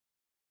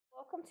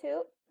welcome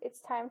to It's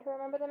Time to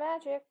Remember the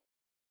Magic.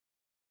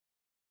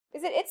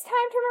 Is it It's Time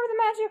to Remember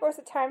the Magic, or is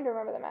it Time to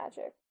Remember the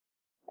Magic?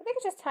 I think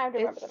it's just Time to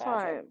Remember It's the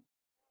Magic. time.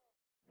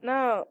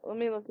 No, let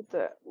me look at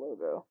that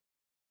logo.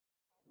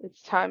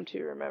 It's time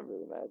to remember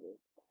the magic.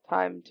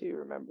 Time to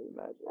remember the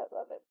magic. I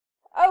love it.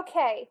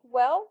 Okay,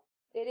 well,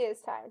 it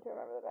is time to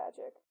remember the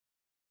magic.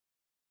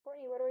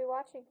 Courtney, what are we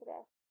watching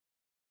today?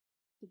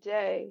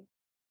 Today,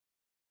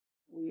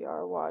 we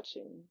are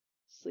watching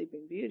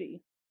Sleeping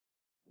Beauty,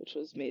 which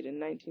was made in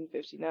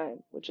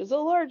 1959, which is a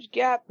large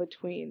gap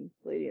between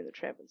Lady and the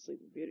Tramp and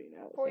Sleeping Beauty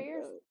now. 4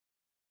 years?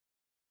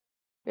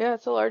 Yeah,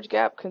 it's a large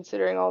gap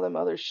considering all them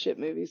other shit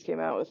movies came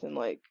out within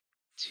like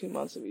 2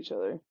 months of each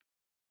other.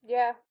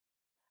 Yeah.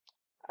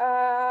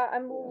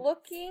 I'm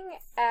looking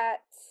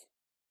at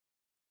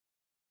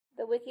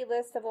the wiki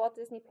list of Walt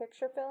Disney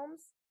Picture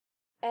films,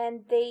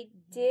 and they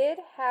did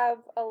have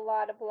a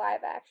lot of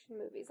live action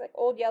movies. Like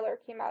Old Yeller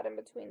came out in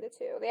between the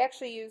two. They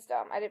actually used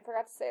I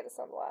forgot to say this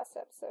on the last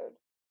episode,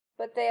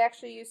 but they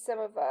actually used some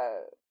of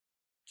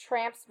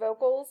Tramp's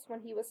vocals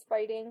when he was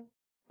fighting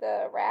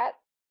the rat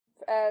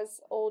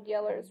as Old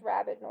Yeller's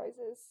rabid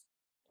noises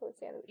towards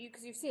the end.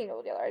 Because you've seen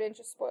Old Yeller. I didn't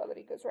just spoil that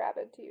he goes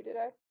rabid to you, did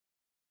I?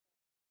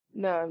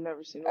 No, I've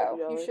never seen Old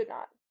Yeller. You should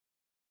not.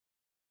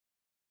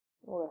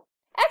 Well,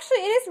 actually,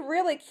 it is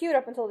really cute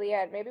up until the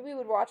end. Maybe we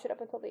would watch it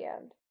up until the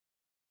end.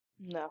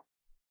 No.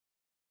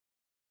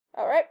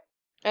 Alright.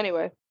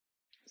 Anyway,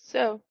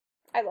 so.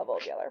 I love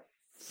Old Yeller.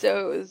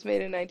 So it was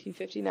made in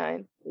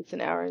 1959. It's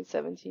an hour and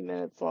 17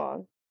 minutes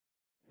long,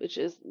 which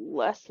is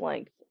less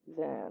length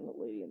than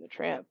Lady and the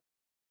Tramp.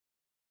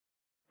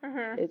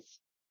 Mm-hmm. It's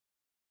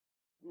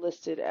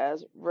listed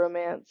as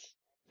romance,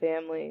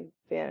 family,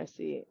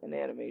 fantasy, and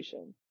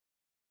animation.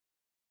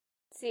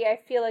 See, I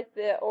feel like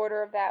the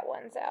order of that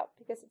one's out,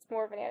 because it's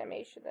more of an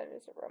animation than it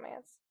is a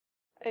romance.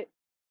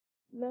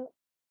 No.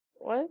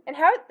 What? And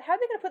how are they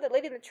going to put that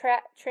Lady in the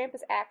Tramp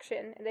as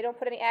action, and they don't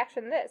put any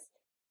action in this?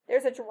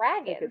 There's a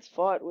dragon. Like it's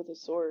fought with a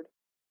sword.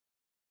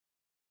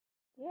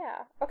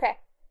 Yeah. Okay.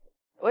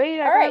 Wait,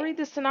 I gotta read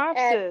the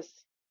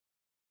synopsis.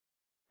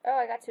 Oh,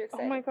 I got too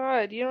excited. Oh my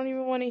god, you don't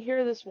even want to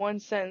hear this one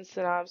sentence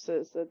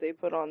synopsis that they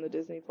put on the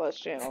Disney Plus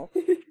channel.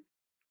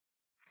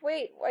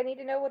 Wait, I need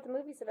to know what the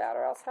movie's about,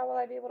 or else how will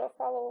I be able to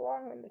follow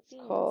along in the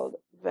themes? It's called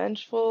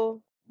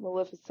Vengeful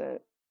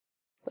Maleficent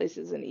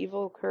places an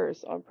evil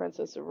curse on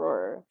Princess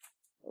Aurora,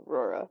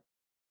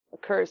 a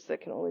curse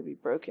that can only be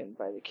broken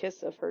by the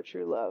kiss of her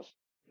true love,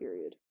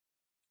 period.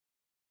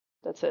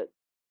 That's it.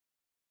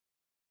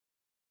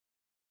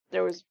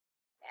 There was...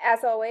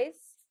 As always,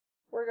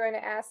 we're going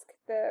to ask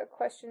the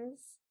questions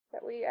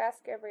that we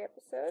ask every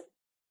episode.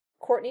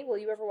 Courtney, will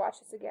you ever watch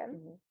this again?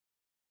 Mm-hmm.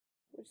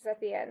 Which is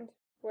at the end,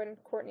 when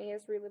Courtney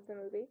has relived the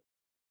movie.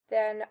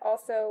 Then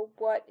also,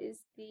 what is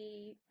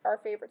our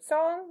favorite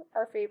song,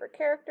 our favorite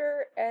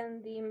character,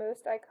 and the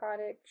most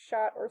iconic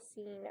shot or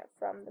scene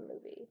from the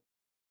movie.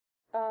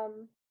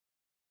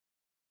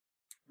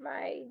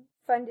 My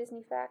fun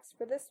Disney facts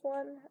for this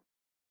one,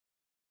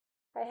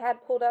 I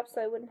had pulled up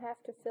so I wouldn't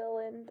have to fill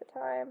in the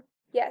time.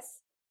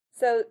 Yes,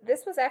 so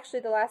this was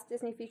actually the last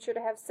Disney feature to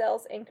have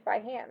cells inked by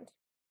hand.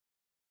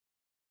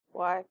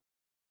 Why?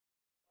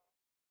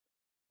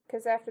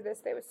 Because after this,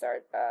 they would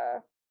start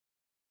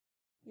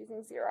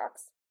using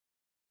Xerox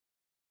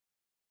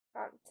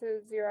to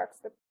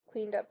Xerox the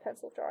cleaned up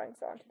pencil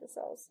drawings onto the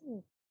cells.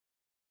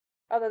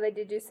 Although they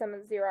did do some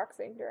of the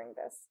Xeroxing during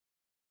this.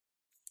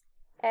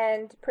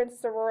 And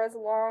Princess Aurora's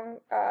long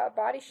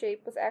body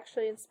shape was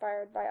actually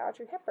inspired by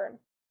Audrey Hepburn,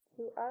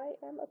 who I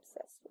am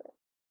obsessed with.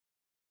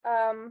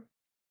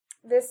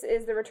 This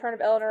is the return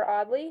of Eleanor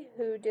Audley,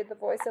 who did the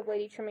voice of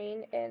Lady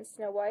Tremaine in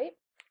Snow White.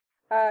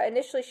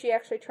 Initially, she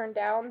actually turned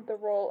down the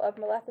role of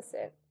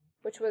Maleficent,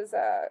 which was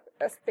a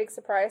big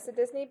surprise to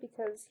Disney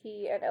because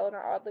he and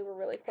Eleanor Audley were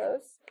really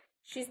close.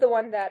 She's the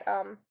one that,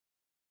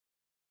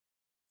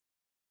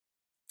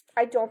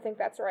 I don't think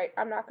that's right.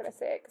 I'm not going to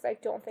say it because I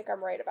don't think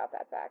I'm right about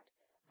that fact.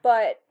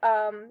 But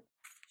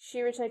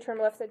she originally turned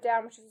Maleficent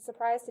down, which is a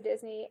surprise to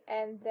Disney,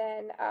 and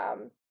then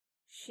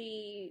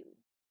she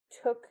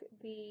took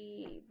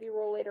the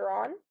role later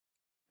on,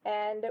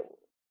 and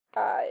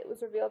it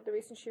was revealed the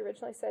reason she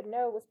originally said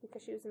no was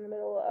because she was in the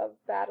middle of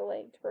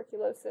battling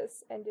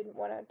tuberculosis and didn't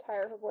want to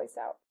tire her voice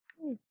out.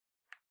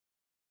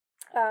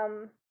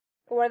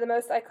 One of the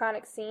most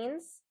iconic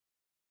scenes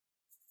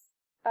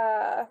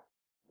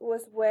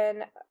was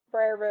when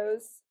Briar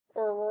Rose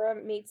or Aurora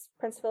meets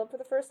Prince Philip for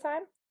the first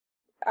time,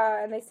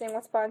 and they sing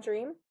Once Upon a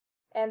Dream.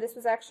 And this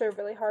was actually a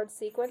really hard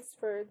sequence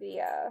for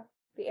the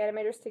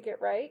animators to get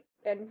right,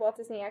 and Walt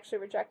Disney actually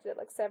rejected it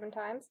like 7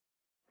 times.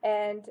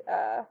 And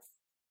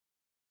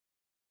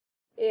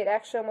it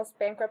actually almost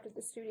bankrupted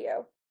the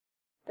studio,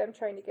 them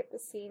trying to get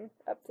this scene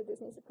up to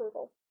Disney's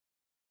approval.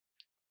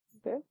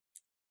 Okay.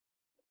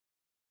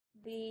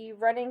 The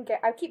running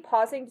I keep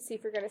pausing to see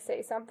if you're going to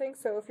say something,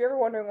 so if you're ever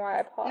wondering why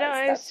I paused, no,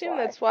 I assume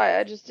that's why.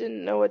 I just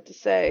didn't know what to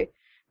say.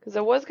 Because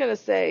I was going to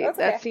say,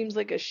 that seems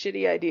like a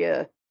shitty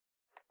idea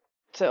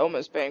to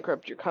almost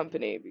bankrupt your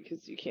company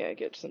because you can't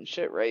get some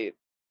shit right.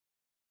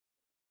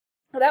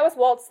 Well, that was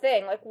Walt's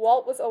thing. Like,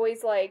 Walt was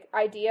always, like,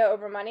 idea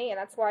over money, and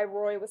that's why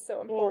Roy was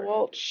so important. Well,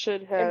 Walt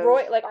should have And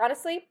Roy, like,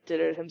 honestly, did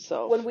it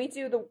himself. when we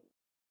do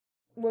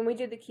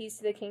the Keys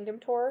to the Kingdom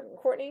tour,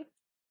 Courtney,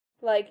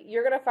 like,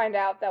 you're gonna find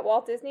out that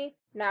Walt Disney,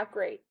 not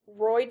great.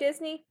 Roy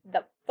Disney,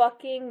 the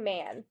fucking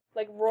man.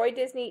 Like, Roy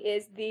Disney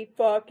is the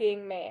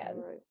fucking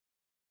man. Right.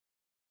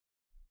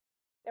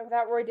 And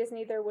without Roy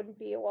Disney, there wouldn't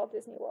be a Walt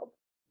Disney World.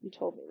 You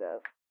told me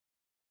that.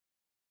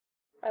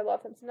 I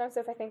love him. Sometimes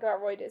if I think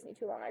about Roy Disney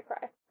too long, I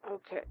cry.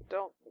 Okay,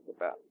 don't think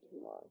about it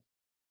too long.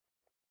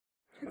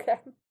 Okay.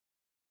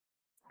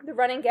 The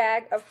running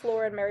gag of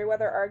Flora and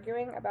Merriweather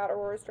arguing about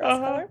Aurora's dress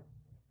color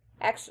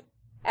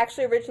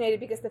actually originated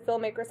because the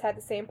filmmakers had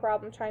the same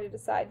problem trying to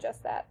decide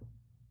just that.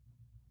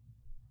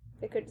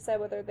 They couldn't decide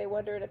whether they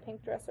wanted her in a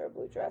pink dress or a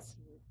blue dress.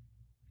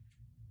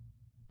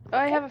 Oh,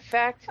 I have a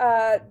fact.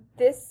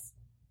 This...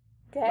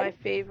 Go ahead. My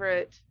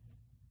favorite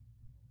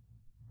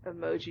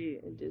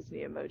emoji in Disney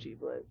Emoji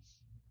Blitz.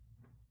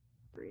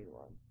 Green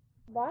one.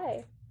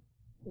 Why?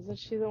 Isn't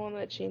she the one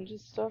that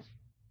changes stuff?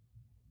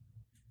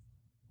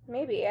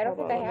 Maybe. I don't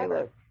think I have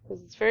her.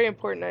 Because it's very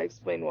important I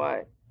explain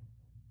why.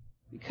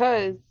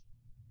 Because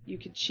you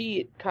could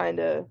cheat,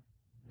 kinda.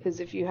 Because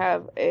if you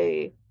have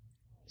a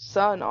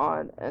sun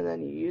on and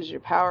then you use your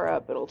power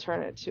up, it'll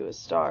turn it to a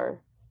star.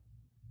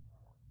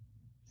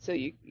 So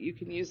you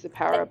can use the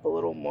power up a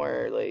little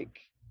more, like,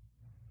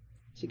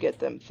 to get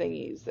them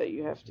thingies that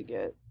you have to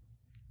get.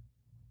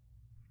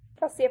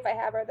 I'll see if I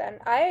have her then.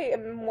 I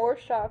am more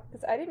shocked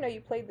because I didn't know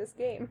you played this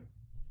game.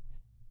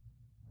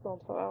 I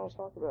don't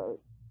talk about it.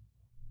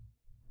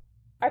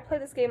 I play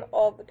this game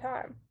all the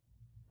time.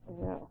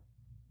 Yeah.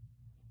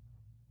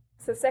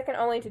 So second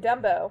only to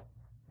Dumbo,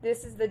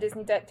 this is the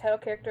Disney title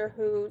character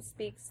who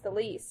speaks the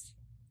least.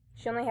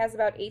 She only has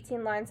about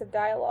 18 lines of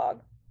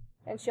dialogue,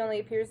 and she only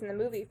appears in the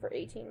movie for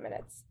 18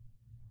 minutes.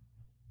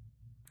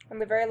 And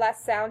the very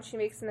last sound she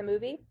makes in the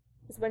movie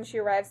is when she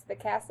arrives at the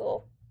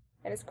castle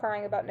and is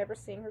crying about never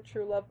seeing her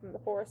true love from the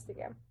forest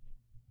again.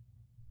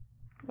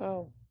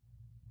 Oh.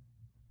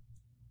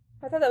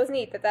 I thought that was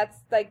neat, that's,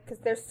 like, because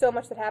there's so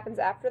much that happens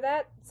after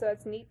that, so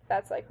it's neat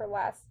that's, like, her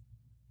last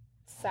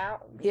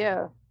sound.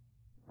 Yeah.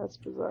 That's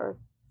bizarre.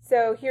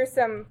 So, here's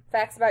some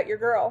facts about your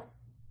girl.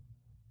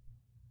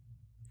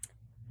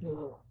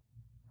 Ugh.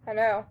 I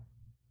know.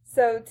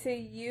 So, to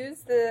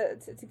use to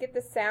get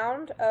the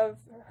sound of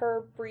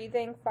her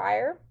breathing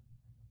fire,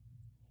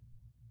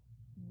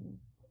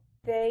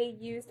 they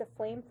used a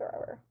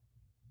flamethrower.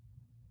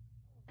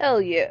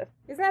 Hell yeah.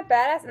 Isn't that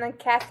badass? And then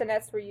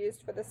castanets were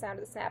used for the sound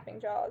of the snapping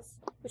jaws,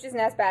 which isn't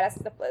as badass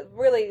as the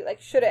really,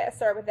 like, should have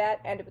started with that,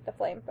 ended with the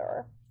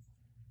flamethrower.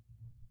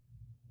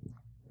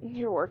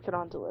 You're working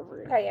on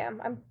delivery. I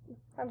am.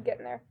 I'm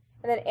getting there.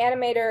 And then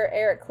animator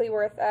Eric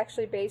Cleworth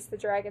actually based the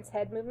dragon's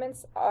head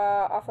movements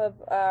off of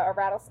a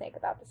rattlesnake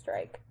about to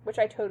strike, which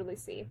I totally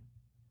see.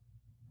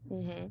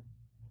 Mm-hmm.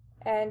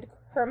 And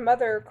her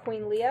mother,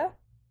 Queen Leah,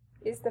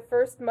 is the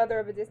first mother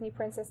of a Disney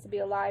princess to be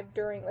alive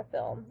during the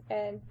film,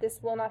 and this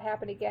will not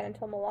happen again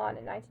until Milan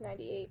in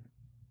 1998.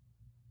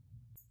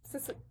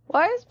 So,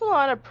 why is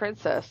Milan a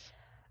princess?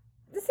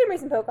 The same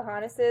reason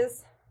Pocahontas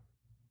is.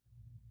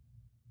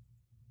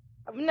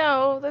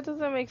 No, that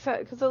doesn't make sense,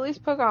 because at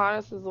least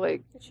Pocahontas is,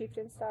 like, The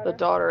chieftain's daughter. the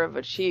daughter of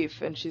a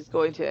chief, and she's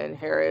going to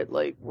inherit,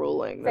 like,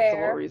 ruling. That's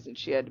the whole reason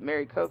she had to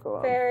marry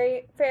Coco.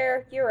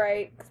 Fair, you're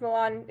right, because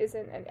Milan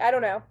isn't, and I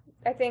don't know.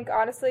 I think,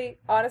 honestly,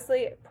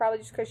 probably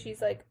just because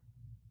she's, like,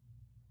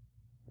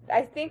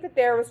 I think that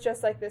there was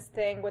just, like, this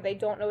thing where they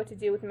don't know what to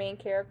do with main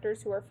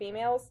characters who are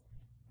females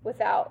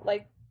without,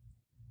 like,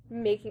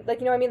 making, like,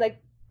 you know what I mean?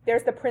 Like,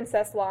 there's the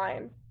princess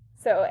line.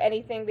 So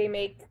anything they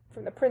make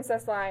from the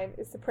princess line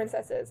is the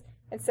princesses.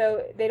 And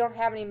so they don't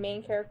have any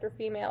main character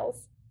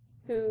females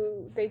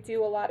who they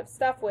do a lot of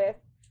stuff with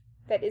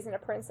that isn't a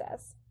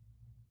princess.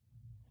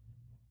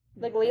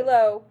 Like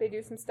Lilo, they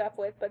do some stuff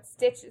with, but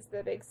Stitch is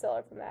the big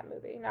seller from that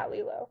movie, not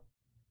Lilo.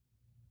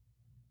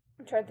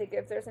 I'm trying to think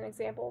if there's an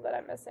example that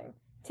I'm missing.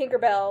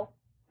 Tinkerbell,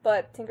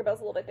 but Tinkerbell's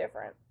a little bit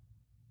different.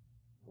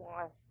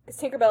 Why?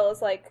 Because Tinkerbell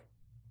is, like,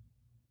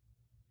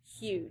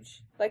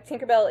 huge. Like,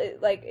 Tinkerbell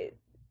is, like,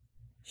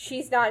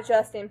 she's not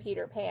just in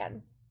Peter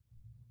Pan.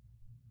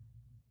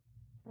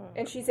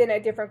 And she's in a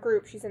different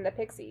group. She's in the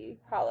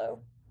Pixie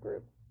Hollow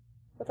group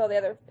with all the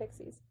other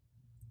pixies.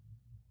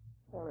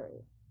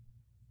 Alright.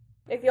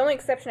 Like, the only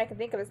exception I can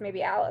think of is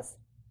maybe Alice.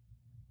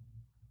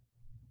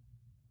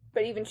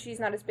 But even she's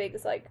not as big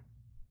as, like,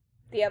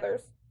 the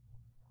others.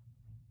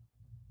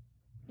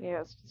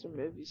 Yeah, it's because her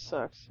movie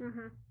sucks.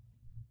 Mm-hmm.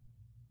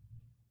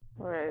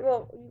 Alright.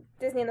 Well,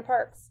 Disney in the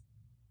parks.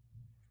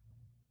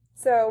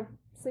 So,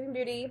 Sleeping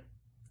Beauty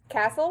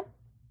Castle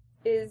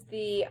is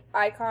the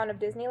icon of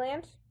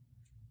Disneyland.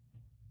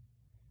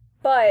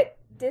 But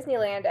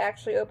Disneyland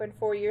actually opened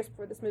 4 years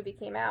before this movie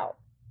came out.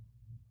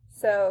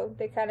 So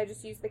they kind of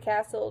just used the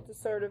castle to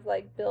sort of,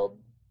 like, build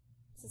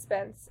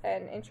suspense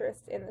and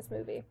interest in this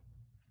movie.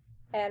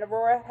 And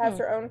Aurora has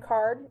her own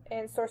card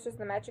in Sorcerers of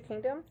the Magic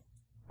Kingdom,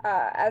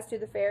 as do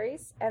the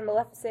fairies, and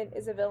Maleficent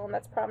is a villain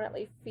that's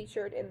prominently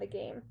featured in the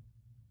game.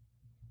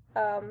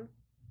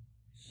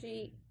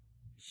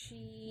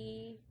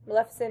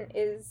 Maleficent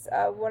is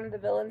one of the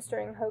villains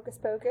during Hocus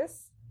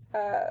Pocus,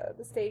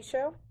 the stage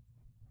show.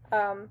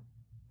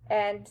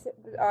 And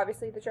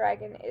obviously the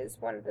dragon is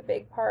one of the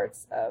big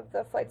parts of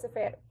the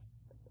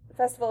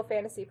Festival of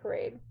Fantasy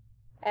parade.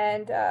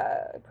 And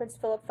Prince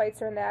Philip fights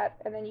her in that,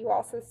 and then you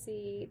also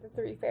see the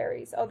three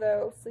fairies,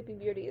 although Sleeping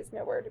Beauty is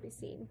nowhere to be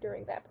seen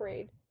during that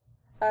parade.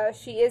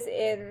 She is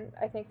in,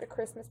 I think, the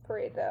Christmas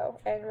parade, though,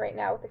 and right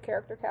now with the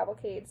character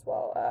cavalcades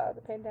while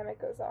the pandemic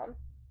goes on.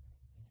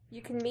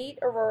 You can meet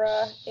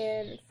Aurora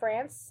in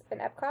France, in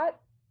Epcot,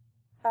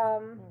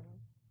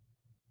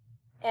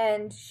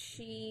 and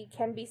she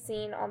can be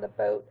seen on the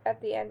boat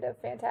at the end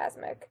of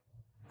Fantasmic.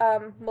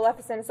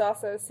 Maleficent is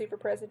also super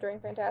present during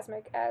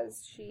Fantasmic,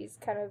 as she's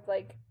kind of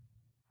like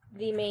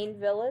the main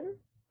villain,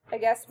 I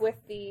guess,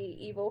 with the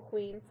evil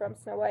queen from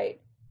Snow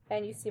White,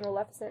 and you see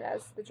Maleficent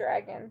as the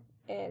dragon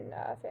in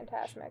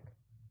Fantasmic.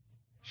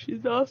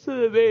 She's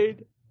also the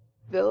main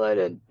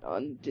villain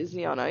on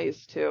Disney on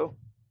Ice, too.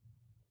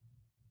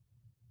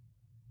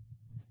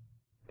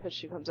 Because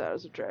she comes out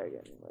as a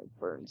dragon and, like,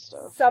 burns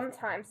stuff.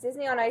 Sometimes.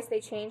 Disney on Ice,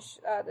 they change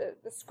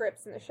the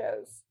scripts in the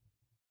shows.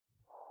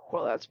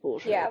 Well, that's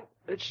bullshit. Yeah.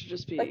 It should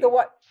just be like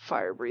the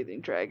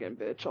fire-breathing dragon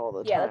bitch all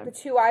the time. Yeah, like the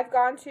two I've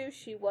gone to,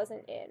 she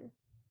wasn't in.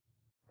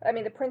 I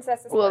mean, the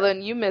princesses Well,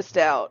 then you missed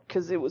out,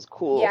 because it was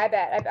cool. Yeah, I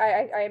bet.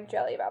 I am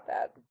jelly about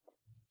that.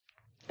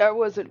 I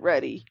wasn't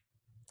ready.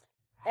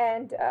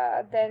 And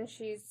then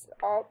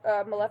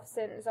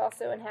Maleficent is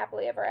also in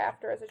Happily Ever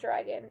After as a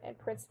dragon, and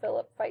Prince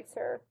Philip fights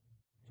her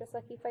just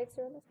like he fights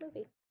her in this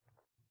movie.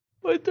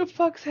 What the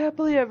fuck's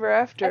Happily Ever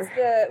After?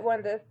 That's one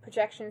of the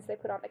projections they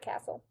put on the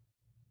castle.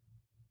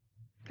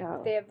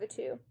 Oh. They have the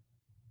two.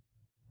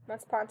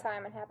 Once Upon a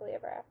Time and Happily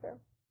Ever After.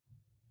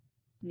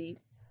 Neat.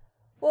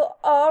 Well,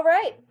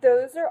 alright.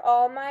 Those are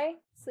all my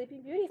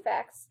Sleeping Beauty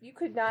facts. You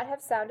could not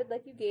have sounded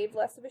like you gave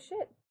less of a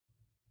shit.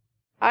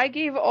 I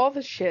gave all the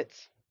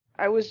shits.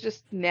 I was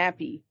just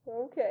nappy.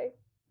 Okay.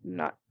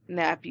 Not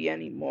nappy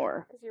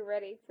anymore. Because you're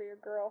ready for your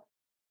girl.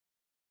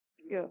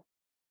 Yeah.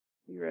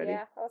 You ready?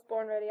 Yeah, I was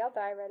born ready. I'll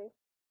die ready.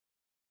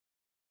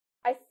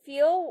 I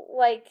feel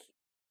like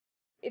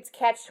it's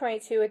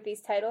catch-22 with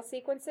these title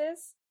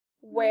sequences,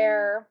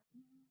 where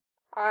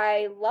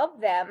I love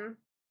them,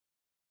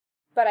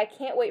 but I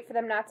can't wait for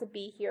them not to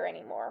be here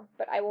anymore.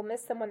 But I will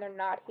miss them when they're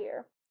not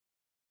here.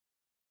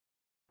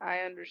 I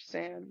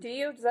understand. Do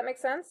you? Does that make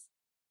sense?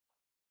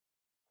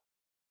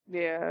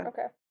 Yeah.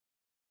 Okay.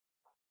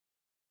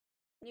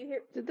 You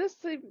hear? Did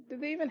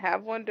they even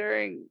have one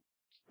during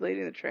Lady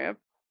and the Tramp?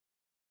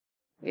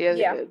 Yeah, they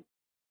did.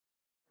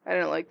 I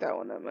didn't like that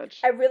one that much.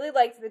 I really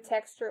liked the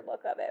texture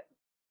look of it.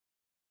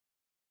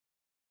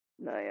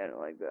 No, I didn't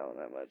like that one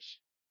that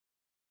much.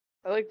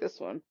 I like this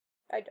one.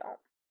 I don't.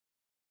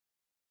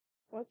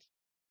 What?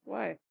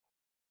 Why?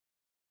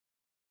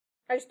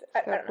 I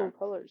don't know. Cool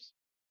colors.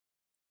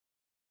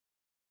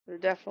 They're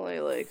definitely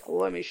like,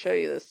 let me show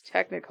you this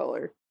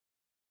Technicolor.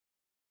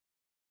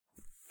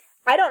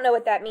 I don't know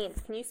what that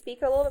means. Can you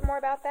speak a little bit more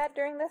about that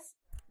during this?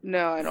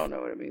 No, I don't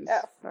know what it means.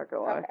 Oh. Not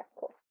gonna lie. Okay,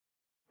 cool.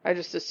 I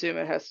just assume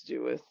it has to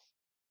do with,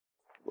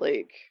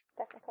 like...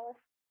 Technicolor.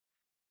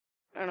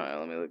 I don't know,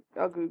 let me look.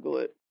 I'll Google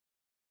it.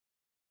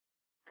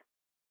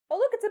 Oh,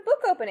 look, it's a book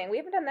opening. We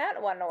haven't done that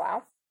in a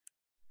while.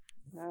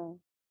 No.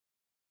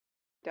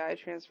 Dye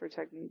transfer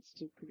techniques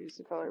to produce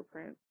a color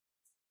print.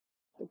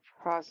 The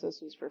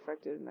process was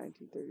perfected in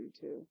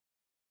 1932.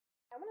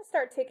 I want to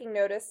start taking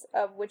notice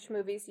of which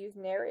movies use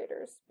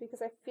narrators,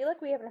 because I feel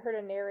like we haven't heard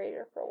a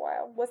narrator for a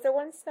while. Was there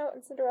one in Snow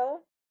and Cinderella?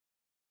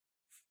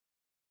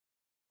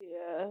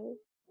 Yeah.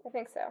 I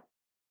think so. I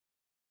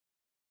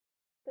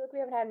feel like we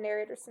haven't had a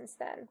narrator since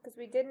then, because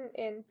we didn't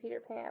in Peter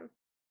Pan.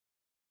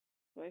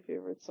 My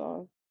favorite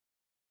song.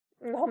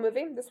 In the whole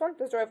movie? This one?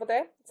 This Joyful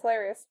Day? It's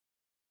hilarious.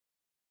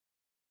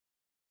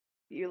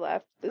 You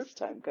laughed this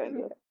time,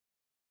 kind of.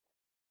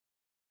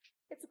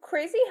 It's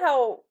crazy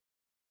how...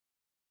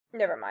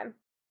 Never mind.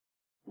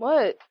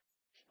 What?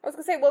 I was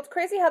gonna say, well, it's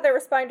crazy how they're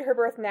responding to her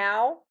birth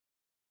now,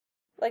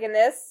 like in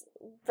this,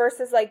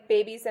 versus, like,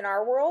 babies in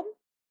our world.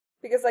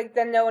 Because, like,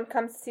 then no one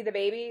comes to see the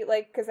baby,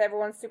 like, because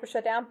everyone's super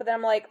shut down. But then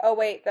I'm like, oh,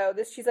 wait, though,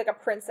 she's, like, a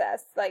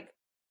princess. Like,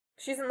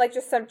 she isn't, like,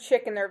 just some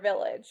chick in their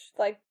village.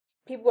 Like,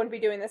 people wouldn't be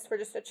doing this for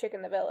just a chick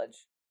in the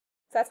village.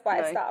 So that's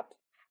why I stopped.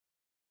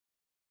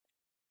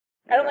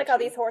 I don't like how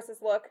these horses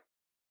look.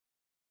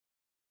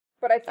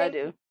 But I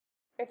do.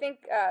 I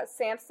think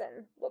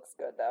Samson looks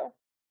good, though.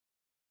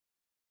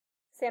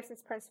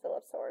 Samson's Prince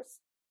Philip's horse.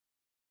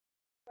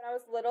 When I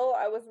was little,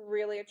 I was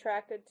really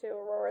attracted to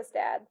Aurora's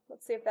dad.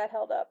 Let's see if that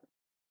held up.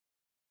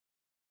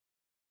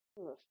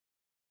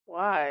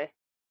 Why?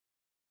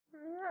 I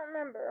don't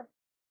remember.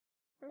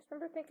 I just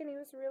remember thinking he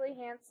was really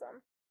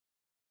handsome.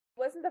 He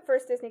wasn't the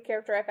first Disney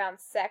character I found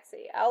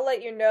sexy. I'll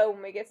let you know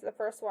when we get to the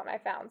first one I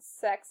found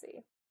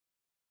sexy.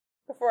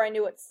 Before I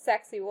knew what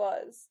sexy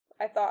was,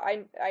 I thought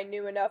I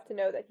knew enough to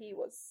know that he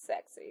was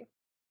sexy.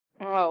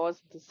 Oh, it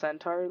wasn't the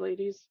Centaur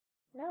ladies?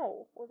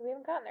 No, we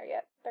haven't gotten there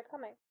yet. They're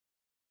coming.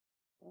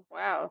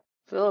 Wow,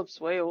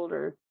 Philip's way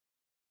older.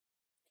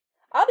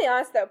 I'll be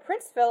honest though,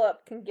 Prince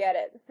Philip can get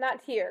it.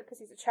 Not here, because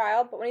he's a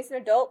child, but when he's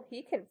an adult,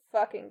 he can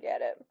fucking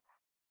get it.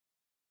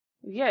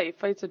 Yeah, he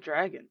fights a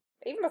dragon.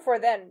 Even before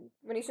then,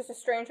 when he's just a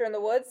stranger in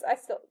the woods, he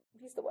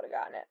still would have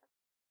gotten it.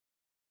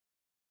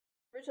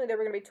 Originally, there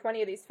were going to be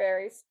 20 of these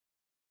fairies.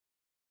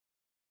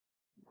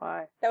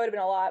 Why? That would have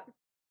been a lot.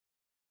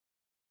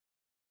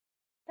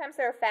 Sometimes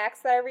there are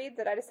facts that I read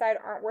that I decide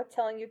aren't worth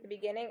telling you at the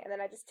beginning, and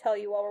then I just tell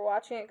you while we're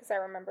watching it because I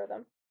remember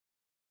them.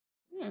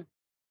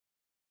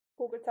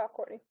 Cool, good talk,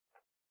 Courtney.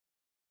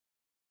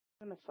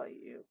 I'm gonna fight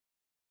you.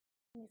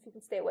 If you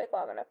can stay awake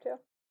long enough to.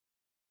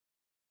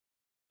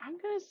 I'm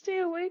gonna stay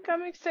awake.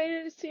 I'm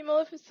excited to see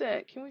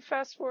Maleficent. Can we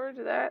fast forward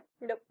to that?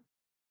 Nope.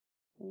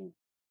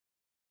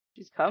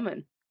 She's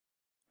coming.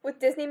 With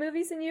Disney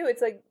movies and you,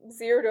 it's like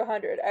 0 to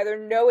 100. Either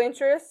no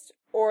interest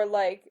or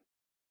like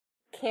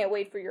can't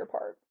wait for your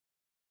part.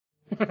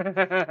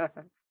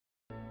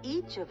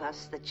 Each of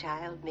us the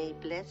child may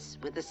bless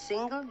with a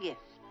single gift.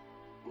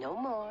 No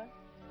more,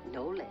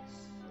 no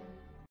less.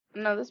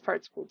 No, this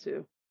part's cool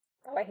too.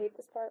 Oh, I hate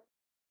this part.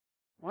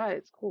 Why?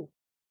 It's cool.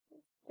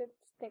 I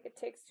just think it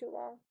takes too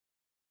long.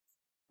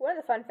 One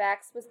of the fun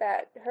facts was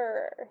that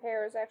her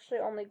hair is actually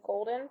only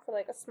golden for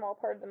like a small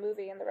part of the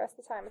movie, and the rest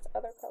of the time it's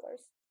other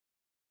colors.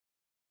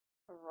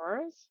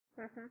 Aurora's?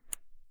 Mm-hmm.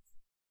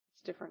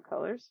 It's different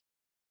colors?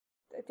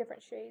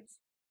 Different shades.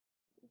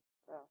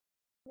 Oh.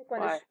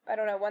 Why? I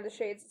don't know, one of the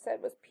shades it said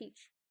was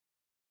peach.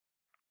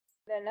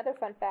 Then another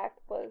fun fact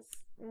was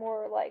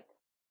more like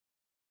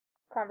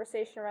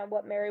conversation around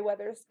what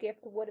Merryweather's gift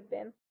would have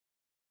been.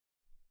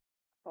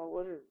 Oh,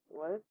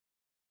 what?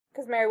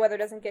 Because Merryweather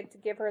doesn't get to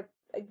give her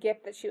a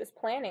gift that she was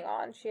planning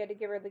on. She had to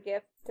give her the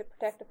gift to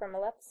protect her from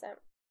Maleficent.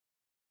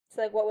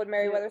 So, like, what would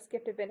Merryweather's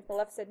gift have been if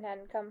Maleficent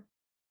hadn't come?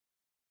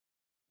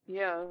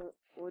 Yeah,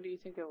 what do you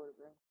think it would have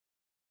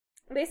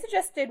been? They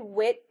suggested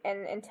wit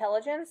and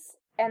intelligence,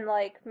 and,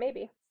 like,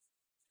 maybe.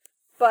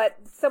 But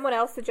someone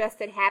else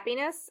suggested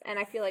happiness, and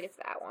I feel like it's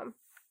that one.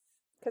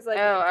 Cause, like,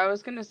 oh, I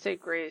was gonna say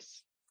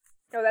grace.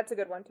 Oh, that's a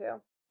good one,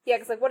 too. Yeah,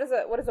 because, like, what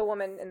does a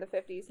woman in the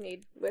 50s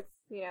need with,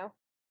 you know,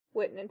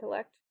 wit and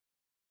intellect?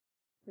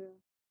 Yeah.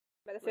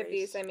 By the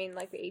Grace. 50s, I mean,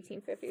 like, the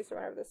 1850s or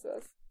whatever this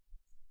was.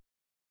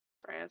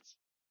 France.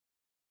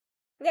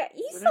 Yeah,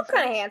 he's still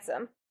kind of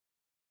handsome.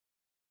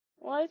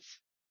 What?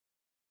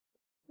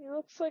 He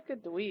looks like a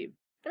dweeb.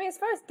 I mean, as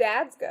far as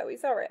dads go,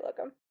 he's alright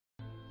looking.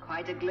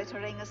 Quite a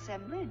glittering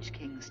assemblage,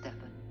 King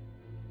Stefan.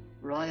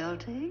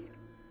 Royalty,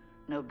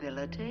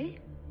 nobility,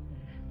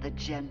 the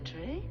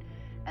gentry,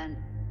 and...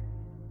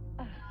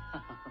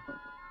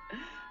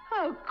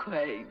 how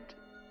quaint.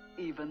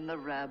 Even the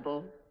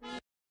rabble.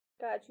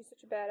 God, she's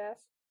such a badass.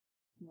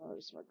 No,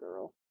 it's my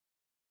girl.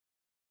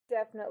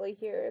 Definitely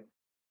hear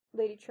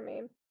Lady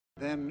Tremaine.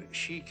 Then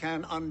she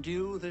can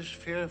undo this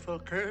fearful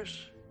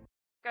curse?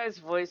 This guy's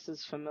voice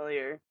is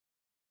familiar.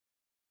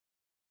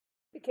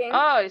 The king?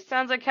 Oh, he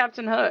sounds like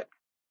Captain Hook.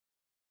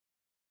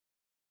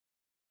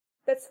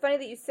 That's funny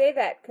that you say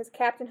that, because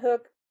Captain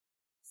Hook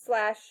 /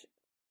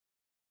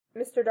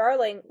 Mr.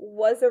 Darling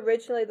was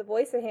originally the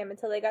voice of him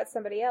until they got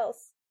somebody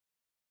else.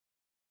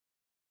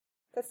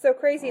 That's so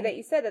crazy that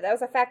you said that. That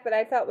was a fact that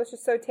I thought was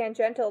just so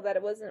tangential that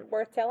it wasn't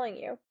worth telling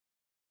you.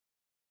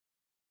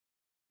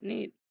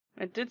 Neat.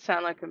 It did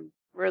sound like him,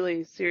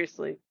 really,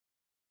 seriously.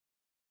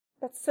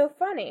 That's so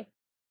funny.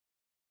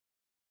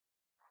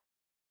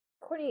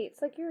 Courtney,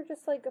 it's like you're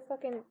just like a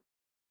fucking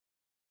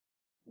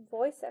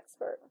voice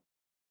expert.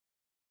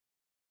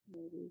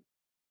 Maybe.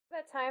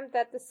 That time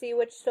that the sea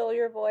witch stole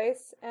your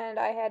voice and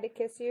I had to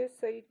kiss you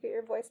so you'd get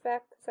your voice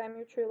back because I'm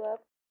your true love.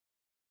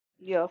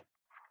 Yeah.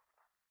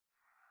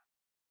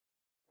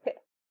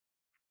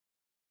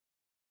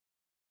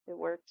 It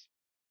worked.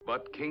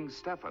 But King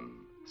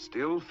Stefan,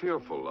 still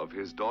fearful of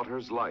his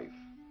daughter's life,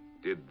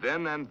 did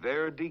then and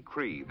there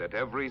decree that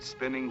every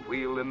spinning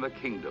wheel in the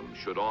kingdom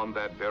should on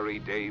that very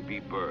day be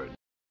burned.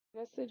 I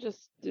guess they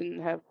just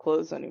didn't have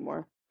clothes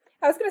anymore.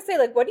 I was gonna say,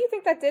 like, what do you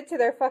think that did to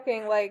their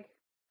fucking, like,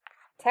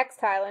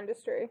 textile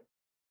industry?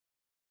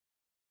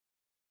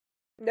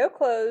 No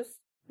clothes,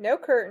 no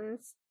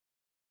curtains.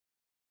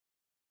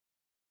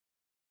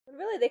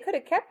 Really, they could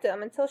have kept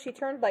them until she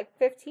turned, like,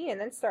 15 and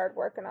then started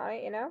working on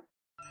it, you know?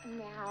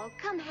 Now,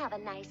 come have a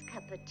nice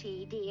cup of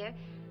tea, dear.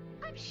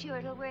 I'm sure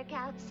it'll work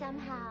out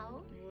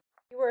somehow.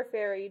 If you were a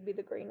fairy, you'd be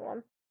the green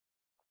one.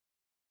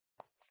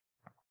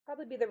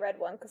 Probably be the red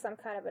one, because I'm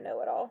kind of a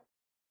know-it-all.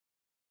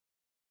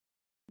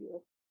 Yeah.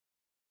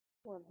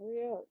 Come on,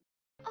 hurry up.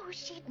 Oh,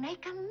 she'd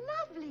make a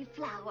lovely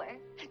flower.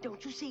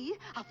 Don't you see?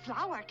 A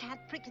flower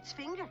can't prick its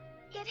finger.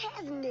 It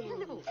has nails.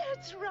 No.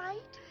 That's right.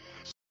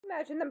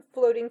 Imagine them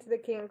floating to the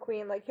king and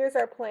queen, like, here's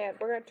our plant,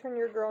 we're gonna turn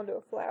your girl into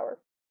a flower.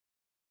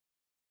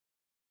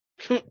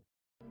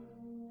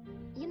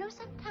 You know,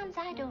 sometimes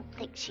I don't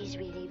think she's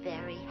really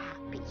very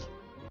happy.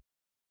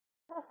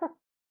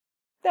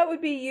 That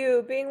would be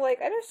you, being like,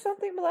 I just don't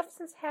think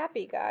Maleficent's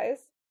happy,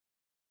 guys.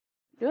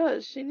 Yeah,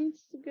 she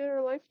needs to get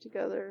her life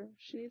together.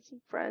 She needs some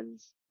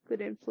friends,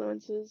 good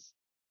influences,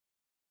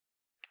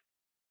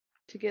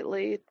 to get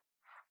laid.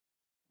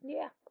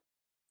 Yeah.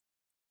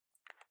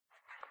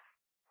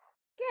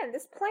 again,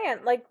 this plan,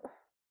 like,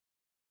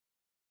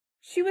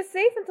 she was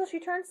safe until she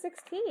turned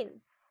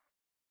 16.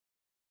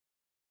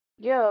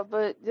 Yeah,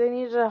 but they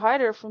needed to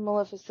hide her from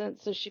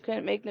Maleficent so she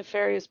couldn't make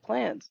nefarious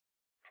plans.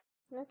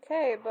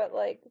 Okay, but,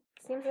 like,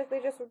 it seems like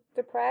they just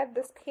deprived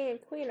this king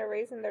and queen of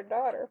raising their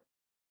daughter.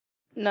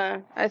 Nah,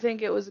 I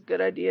think it was a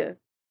good idea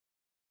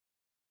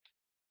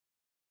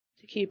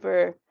to keep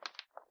her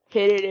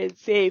hidden and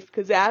safe,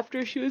 because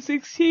after she was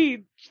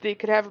 16, they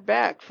could have her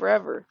back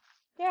forever.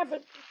 Yeah,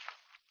 but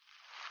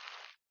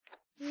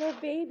no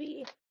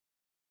baby.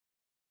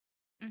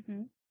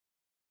 Mm-hmm.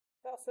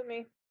 It's also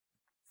me.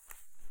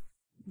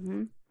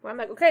 Mm-hmm. Well, I'm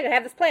like, okay, I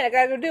have this plan, I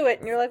gotta go do it.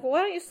 And you're like, well,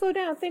 why don't you slow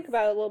down and think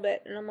about it a little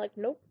bit? And I'm like,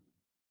 nope.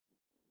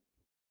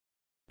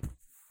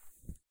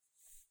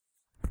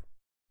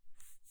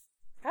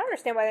 I don't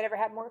understand why they never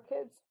had more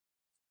kids.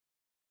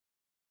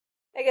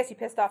 I guess you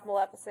pissed off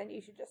Maleficent,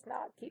 you should just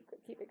not keep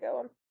it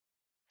going.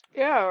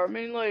 Yeah, I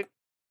mean, like,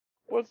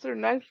 what's their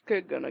next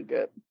kid gonna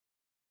get?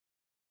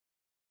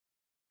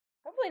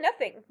 Probably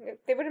nothing.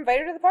 They would invite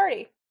her to the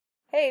party.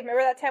 Hey,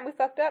 remember that time we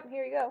fucked up?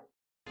 Here you go.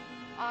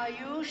 Are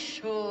you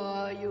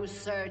sure you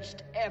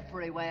searched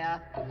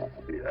everywhere?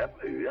 Yep.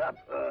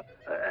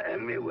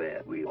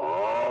 Everywhere. We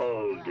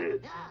all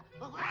did.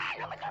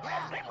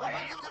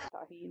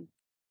 Tahine.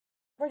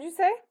 What'd you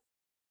say?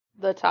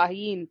 The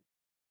Tahine.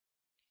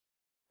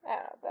 I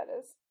don't know what that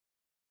is.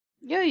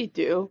 Yeah, you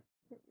do.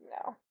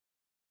 No.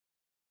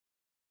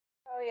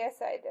 Oh,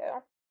 yes, I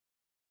do.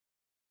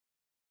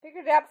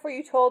 Figured it out before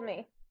you told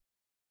me.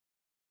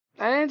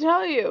 I didn't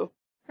tell you.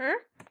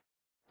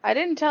 I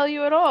didn't tell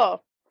you at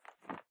all.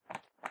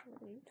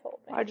 You told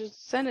me. I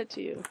just sent it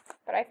to you.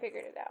 But I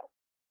figured it out.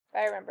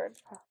 I remembered.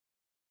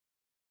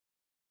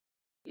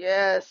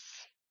 Yes.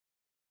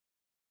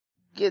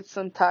 Get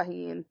some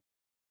Tahine.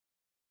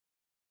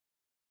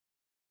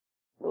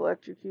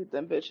 Electrocute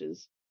them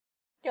bitches.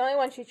 The only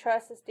one she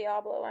trusts is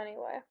Diablo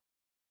anyway.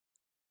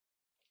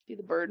 See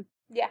the bird?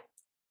 Yeah.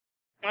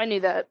 I knew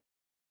that.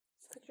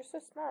 It's because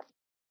you're so smart.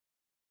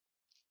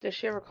 Does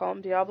she ever call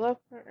him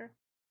Diablo? Mm-mm.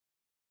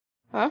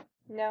 Huh?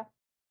 No.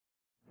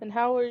 And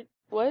how are...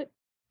 What?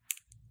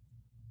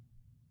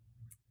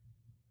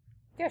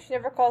 Yeah, she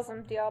never calls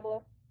him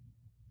Diablo.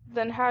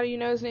 Then how do you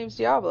know his name's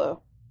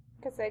Diablo?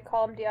 Because they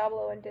call him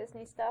Diablo in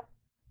Disney stuff.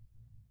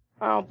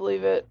 I don't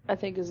believe it. I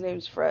think his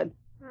name's Fred.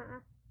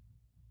 Mm-mm.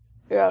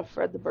 Yeah,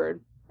 Fred the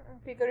Bird.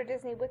 If you go to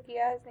Disney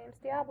Wikia, his name's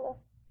Diablo.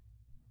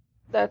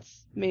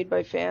 That's made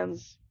by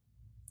fans.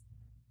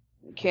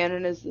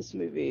 Canon is this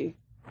movie.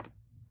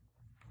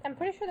 I'm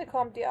pretty sure they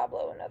call him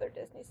Diablo in other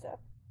Disney stuff.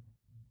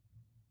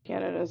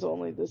 Canon is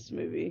only this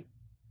movie.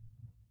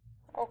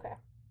 Okay.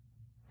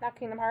 Not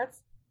Kingdom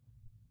Hearts?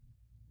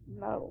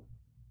 No.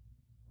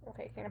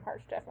 Okay, Kingdom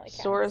Hearts definitely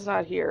counts. Sora's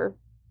not here.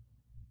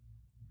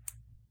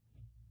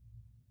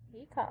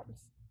 He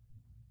comes.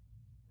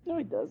 No,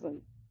 he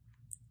doesn't.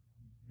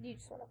 You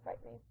just want to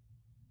fight me.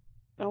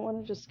 I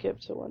want to just skip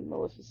to when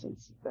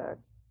Maleficent's back.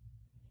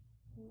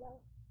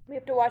 No. We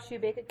have to watch you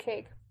bake a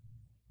cake.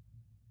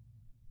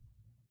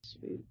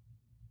 Sweet.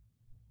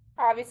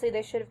 Obviously,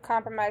 they should have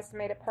compromised and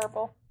made it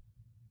purple.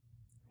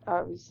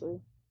 Obviously.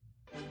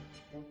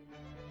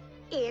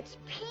 It's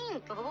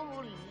pink.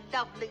 Oh,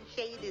 lovely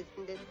shade,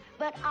 isn't it?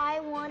 But I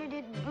wanted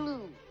it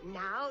blue.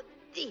 Now,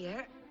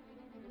 dear,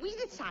 we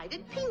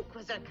decided pink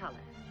was our color.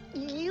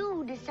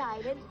 You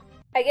decided.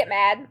 I get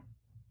mad.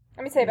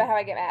 Let me tell you about how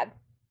I get mad.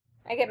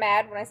 I get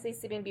mad when I see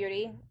Sleeping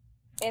Beauty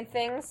in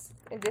things,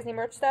 in Disney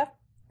merch stuff,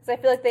 because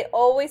I feel like they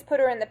always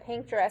put her in the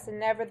pink dress and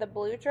never the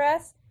blue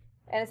dress,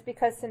 and it's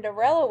because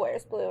Cinderella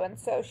wears blue, and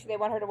so they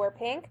want her to wear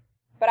pink.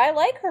 But I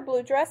like her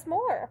blue dress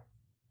more.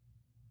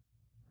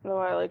 Oh,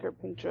 I like her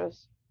pink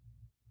dress.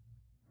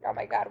 Oh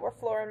my god, we're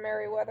Flora and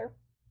Merriweather.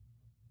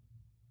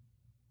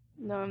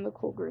 No, I'm the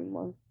cool green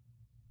one.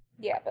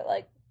 Yeah, but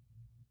like,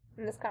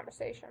 in this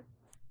conversation.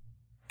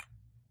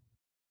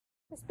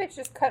 This bitch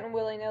just cutting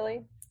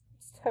willy-nilly.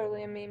 It's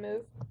totally a me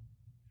move.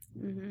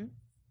 Mm-hmm.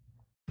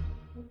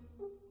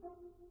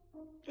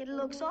 It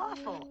looks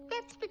awful.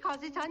 That's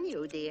because it's on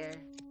you, dear.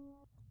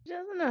 She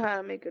doesn't know how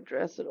to make a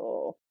dress at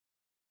all.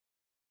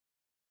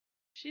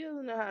 She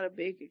doesn't know how to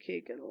bake a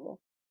cake at all.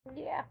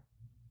 Yeah.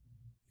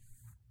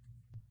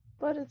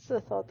 But it's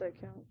the thought that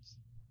counts.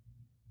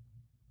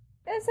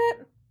 Is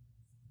it?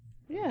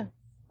 Yeah.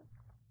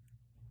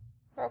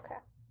 Okay.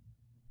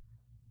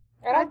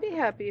 I'd be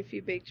happy if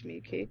you baked me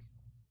a cake.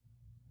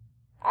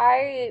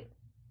 I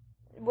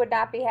would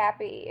not be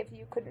happy if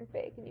you couldn't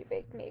bake and you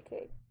baked me a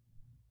cake.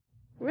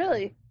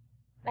 Really?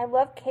 I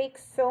love cake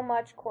so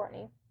much,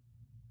 Courtney.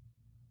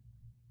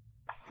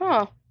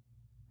 Huh.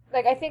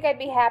 Like, I think I'd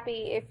be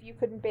happy if you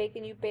couldn't bake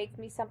and you baked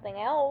me something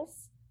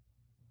else.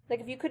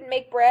 Like, if you couldn't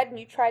make bread and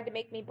you tried to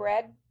make me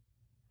bread,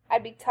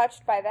 I'd be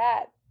touched by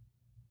that.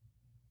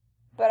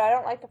 But I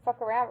don't like to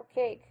fuck around with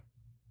cake.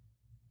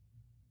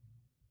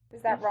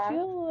 Is that wrong? I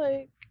feel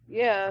like...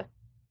 Yeah.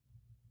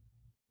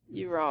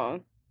 You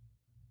wrong.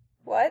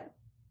 What?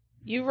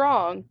 You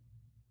wrong.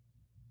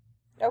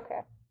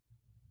 Okay.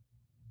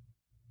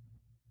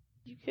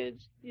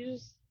 You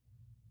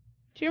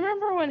Do you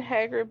remember when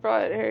Hagrid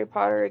brought Harry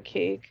Potter a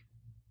cake?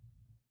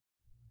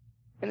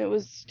 And it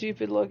was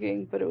stupid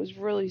looking, but it was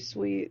really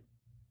sweet.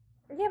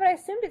 Yeah, but I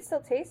assumed it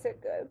still tasted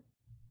good.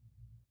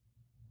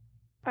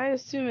 I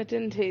assume it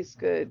didn't taste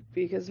good,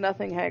 because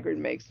nothing Hagrid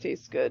makes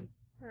tastes good.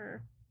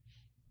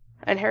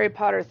 And Harry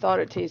Potter thought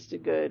it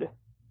tasted good,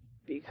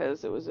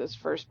 because it was his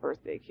first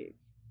birthday cake.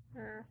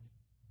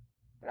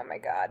 Oh my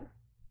god.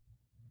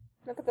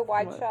 Look at the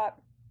wide shot.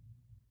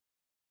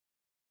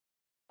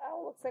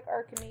 Oh, looks like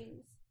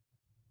Archimedes.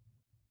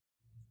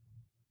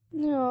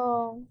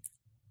 No.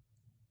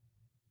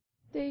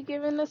 They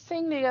given to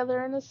sing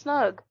together in a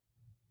snug.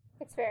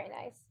 It's very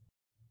nice.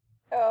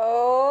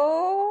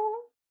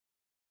 Oh.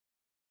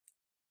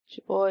 It's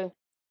your boy.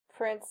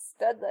 Prince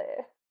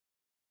Studley.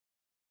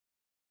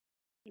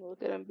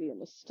 Look at him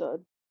being a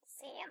stud.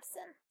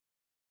 Samson.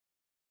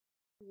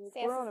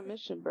 We're on a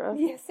mission, bro.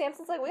 Yeah,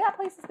 Samson's like, we got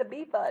places to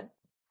be, bud.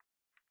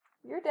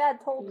 Your dad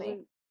told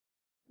me.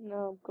 No,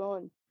 I'm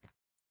going.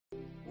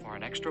 For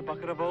an extra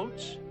bucket of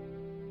oats?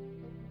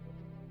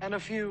 And a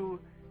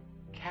few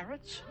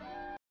carrots?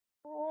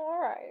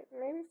 Alright,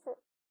 maybe for...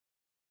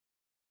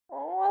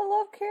 Oh, I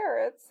love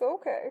carrots.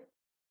 Okay.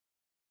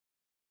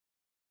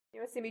 You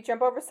want to see me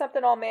jump over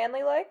something all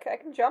manly like? I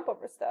can jump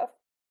over stuff.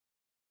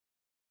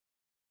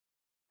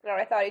 No,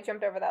 I thought he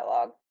jumped over that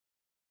log.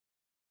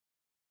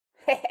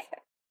 There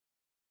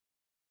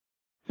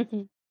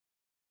it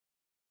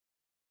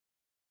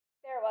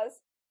was.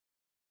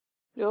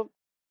 Yep.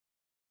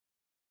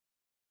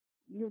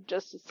 You're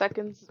just a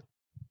seconds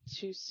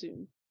too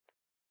soon.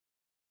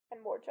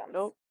 And more jumps.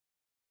 Nope.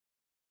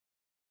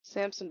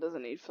 Samson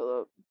doesn't need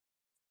Philip.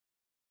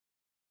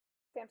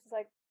 Samson's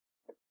like,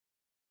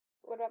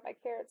 what about my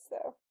carrots,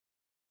 though?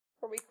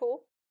 Are we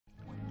cool?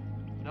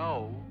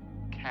 No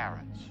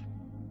carrots.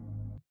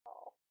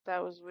 Oh.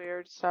 That was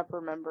weird. Stop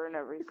remembering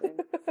everything.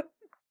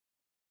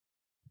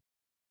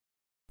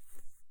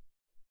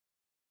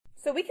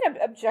 So we can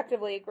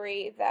objectively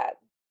agree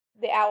that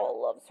the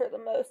owl loves her the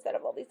most out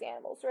of all these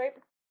animals, right?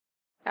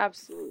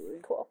 Absolutely.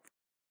 Cool.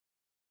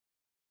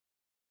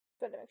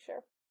 Just wanted to make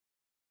sure.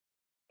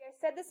 Yeah, I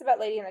said this about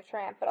Lady and the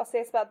Tramp, but I'll say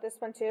this about this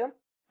one too.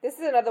 This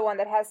is another one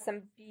that has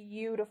some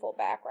beautiful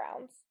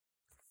backgrounds.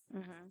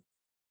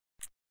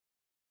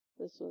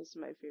 This was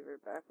my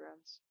favorite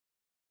backgrounds.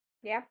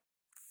 Yeah?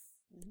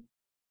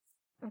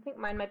 I think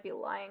mine might be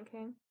Lion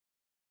King.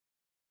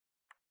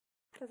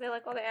 Because I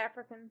like all the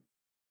African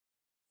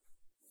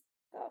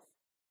stuff.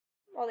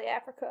 All the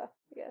Africa.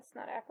 Yes,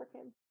 not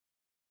African.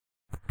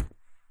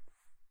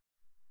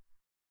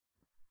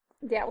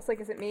 Yeah, I was like,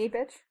 is it me,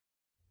 bitch?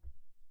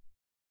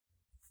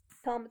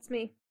 Tell him it's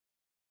me.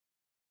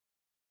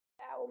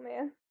 Owl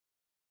man.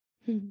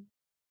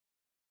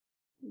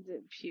 Is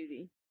it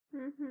beauty?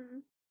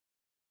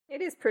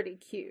 It is pretty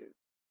cute.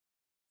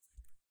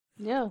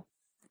 Yeah.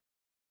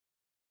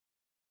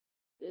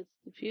 It's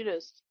the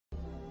cutest.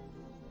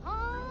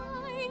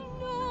 I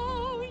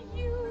know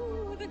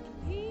you, the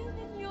gleam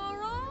in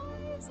your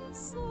eyes is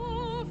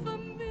so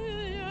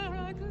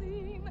familiar a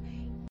gleam.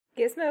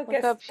 Gizmo,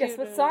 guess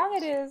what song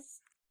it is?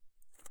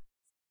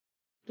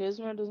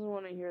 Gizmo doesn't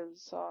want to hear the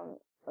song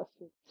a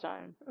fifth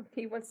time.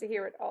 He wants to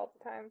hear it all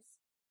the times.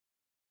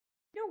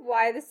 You know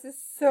why this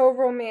is so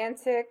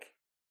romantic?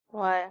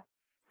 Why?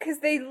 Because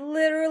they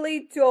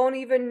literally don't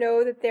even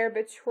know that they're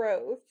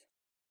betrothed.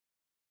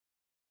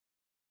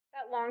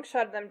 That long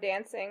shot of them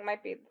dancing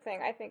might be the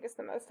thing I think is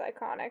the most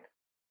iconic.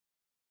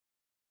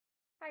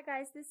 Hi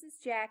guys, this is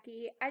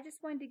Jackie. I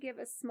just wanted to give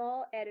a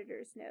small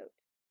editor's note.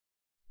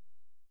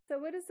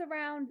 So it is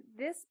around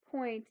this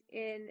point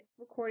in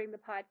recording the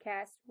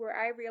podcast where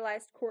I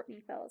realized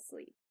Courtney fell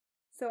asleep.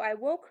 So I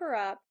woke her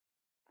up,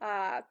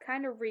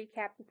 kind of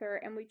recapped with her,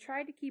 and we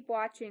tried to keep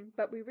watching,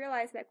 but we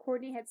realized that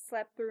Courtney had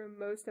slept through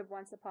most of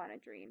Once Upon a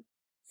Dream.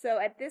 So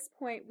at this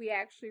point, we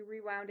actually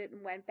rewound it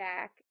and went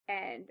back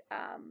and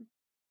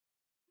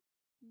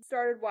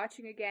started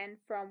watching again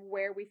from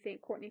where we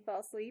think Courtney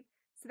fell asleep.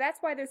 So that's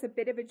why there's a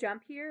bit of a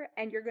jump here,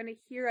 and you're going to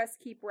hear us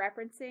keep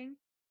referencing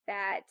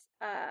that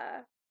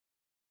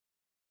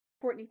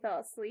Courtney fell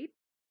asleep.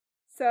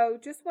 So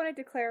just wanted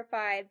to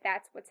clarify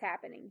that's what's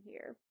happening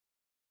here.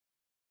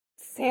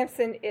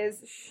 Samson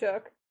is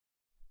shook.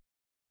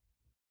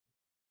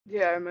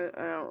 Yeah, I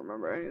don't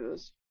remember any of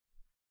this.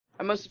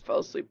 I must have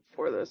fell asleep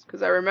before this,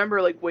 because I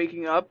remember, like,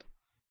 waking up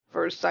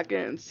for a second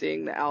and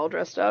seeing the owl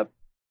dressed up.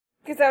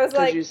 Because I was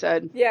like... you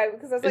said... Yeah,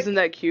 because I was like... Isn't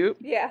that cute?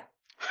 Yeah.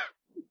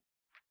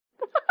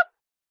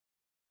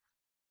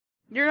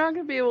 You're not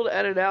going to be able to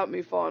edit out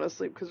me falling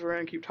asleep, because we're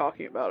going to keep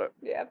talking about it.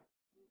 Yeah.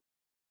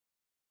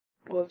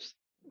 Whoops.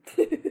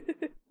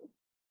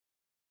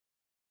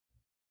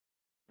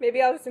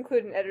 Maybe I'll just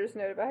include an editor's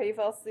note about how you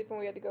fell asleep and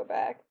we had to go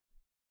back.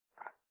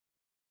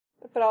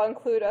 But I'll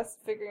include us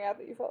figuring out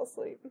that you fell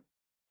asleep.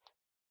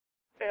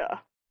 Yeah.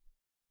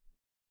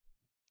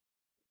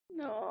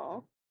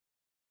 No.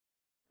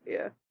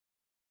 Yeah.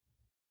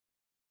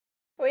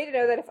 I want you to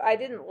know that if I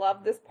didn't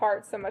love this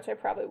part so much, I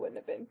probably wouldn't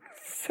have been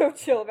so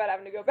chill about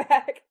having to go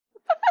back.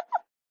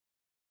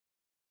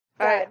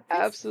 God,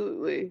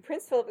 Absolutely.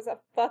 Prince Philip is a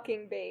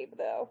fucking babe,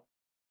 though.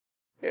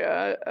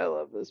 Yeah, I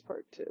love this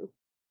part too.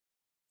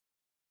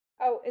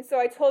 Oh, and so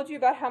I told you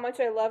about how much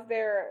I love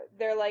their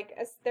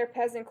their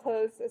peasant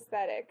clothes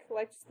aesthetic,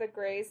 like just the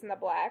grays and the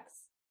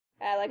blacks.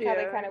 And I like how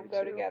they kind of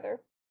go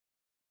together.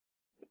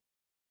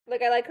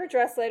 Like, I like her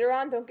dress later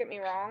on, don't get me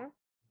wrong.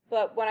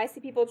 But when I see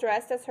people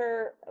dressed as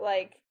her,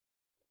 like,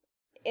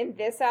 in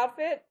this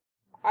outfit,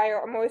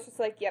 I'm always just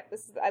like, yep,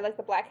 I like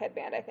the black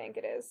headband, I think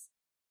it is.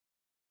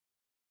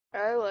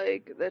 I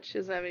like that she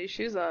doesn't have any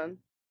shoes on.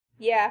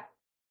 Yeah.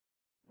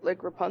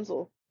 Like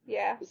Rapunzel.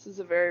 Yeah. This is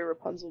a very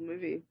Rapunzel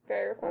movie.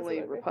 Very Rapunzel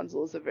Only movie.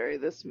 Rapunzel is a very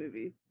this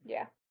movie.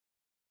 Yeah.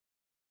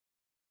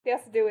 They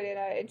also do it in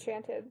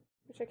Enchanted,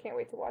 which I can't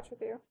wait to watch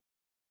with you.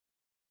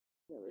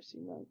 Never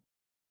seen that.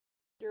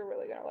 You're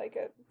really gonna like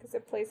it, because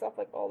it plays off,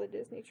 like, all the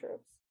Disney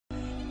tropes. You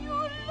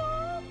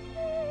love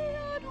me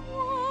at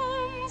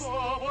once, the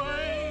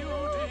way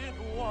you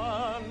did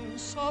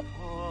once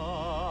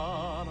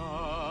upon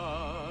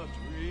a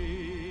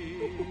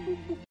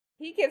dream.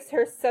 He gives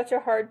her such a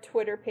hard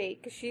Twitter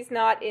pate, because she's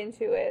not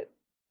into it.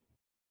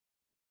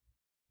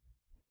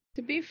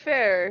 To be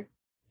fair,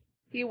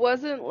 he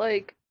wasn't,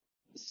 like,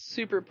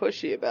 super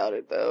pushy about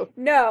it, though.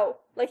 No,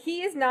 like,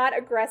 he is not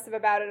aggressive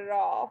about it at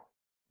all.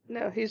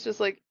 No, he's just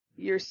like,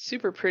 you're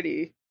super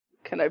pretty.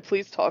 Can I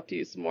please talk to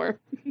you some more?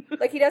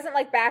 Like, he doesn't,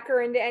 like, back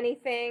her into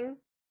anything.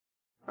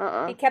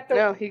 He kept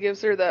No, he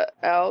gives her the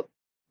out.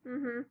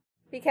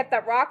 He kept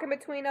that rock in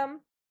between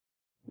them.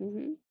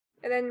 And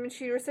then when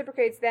she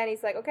reciprocates, then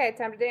he's like, okay,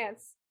 time to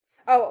dance.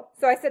 Oh,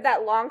 so I said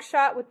that long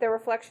shot with the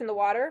reflection in the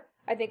water,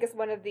 I think is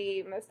one of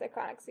the most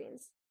iconic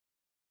scenes.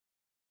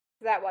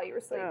 That while you were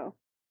asleep. Oh.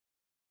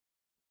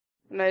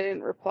 And I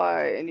didn't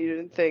reply, and you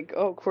didn't think,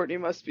 oh, Courtney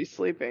must be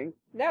sleeping.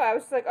 No, I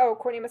was just like, oh,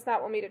 Courtney must not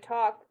want me to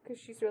talk,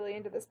 because she's really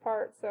into this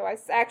part. So I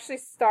actually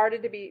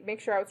started to make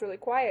sure I was really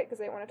quiet,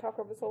 because I didn't want to talk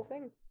over this whole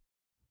thing.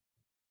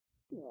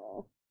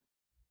 No.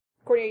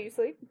 Courtney, are you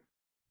asleep?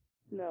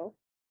 No.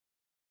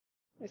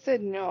 I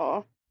said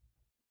no.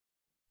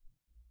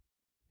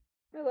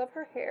 I love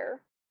her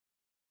hair.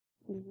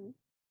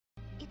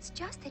 It's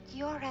just that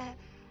you're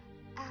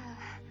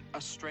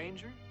A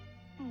stranger?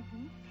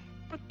 Mm-hmm.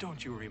 But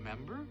don't you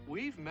remember?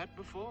 We've met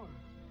before.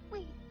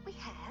 We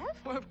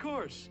have? Well, of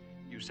course.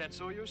 You said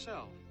so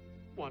yourself.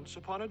 Once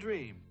upon a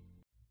dream.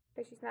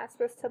 Because she's not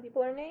supposed to tell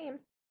people her name.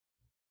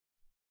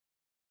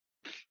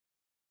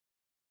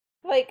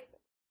 Like,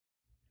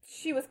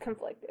 she was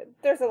conflicted.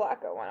 There's a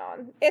lot going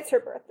on. It's her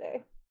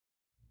birthday.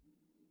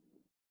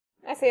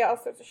 I say all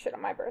sorts of shit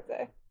on my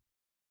birthday.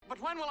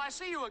 But when will I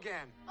see you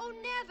again? Oh,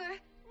 never,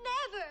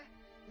 never.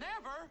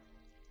 Never?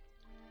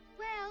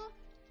 Well,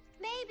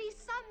 maybe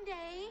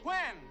someday.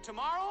 When?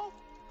 Tomorrow?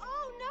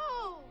 Oh,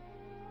 no.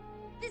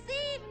 This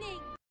evening.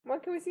 When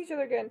can we see each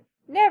other again?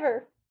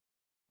 Never.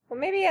 Well,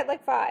 maybe at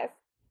like 5.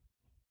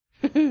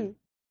 And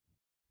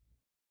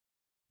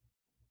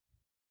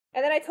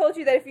then I told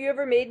you that if you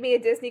ever made me a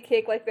Disney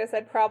cake like this,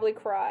 I'd probably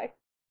cry.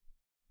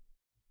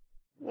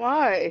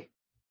 Why?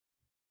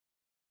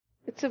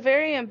 It's a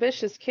very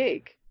ambitious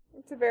cake.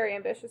 It's a very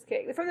ambitious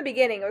cake. From the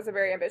beginning, it was a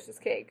very ambitious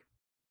cake.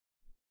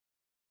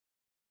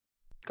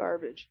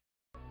 Garbage.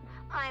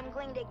 I'm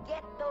going to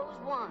get those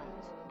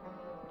ones.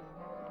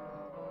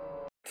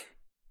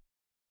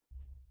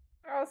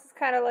 Oh, this is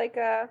kind of like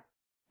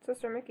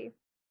Sister Mickey.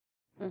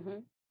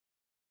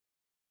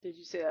 Did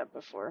you say that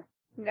before?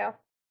 No.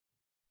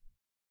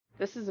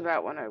 This is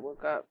about when I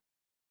woke up.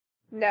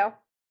 No.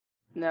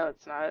 No,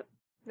 it's not.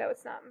 No,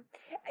 it's not.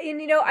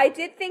 And, I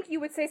did think you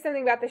would say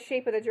something about the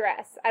shape of the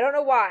dress. I don't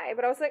know why,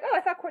 but I was like, oh, I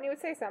thought Courtney would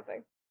say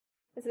something.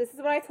 And so this is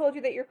when I told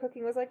you that your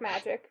cooking was like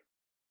magic.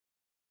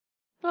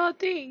 Oh,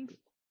 thanks.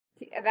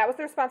 And that was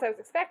the response I was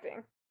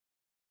expecting.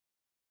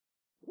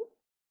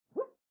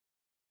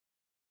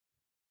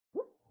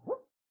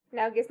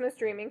 Now Gizmo's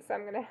dreaming, so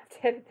I'm going to have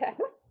to edit that.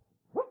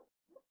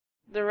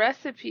 The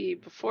recipe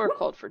before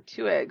called for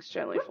 2 eggs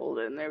gently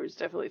folded, and there was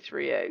definitely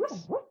 3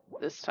 eggs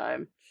this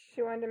time.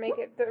 She wanted to make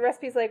it... The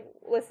recipe's like,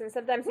 listen,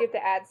 sometimes you have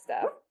to add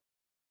stuff.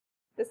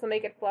 This will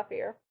make it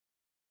fluffier.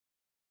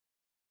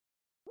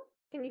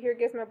 Can you hear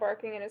Gizmo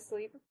barking in his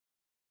sleep?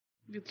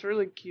 It's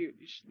really cute.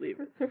 You should leave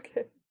it.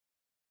 Okay.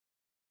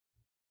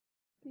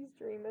 He's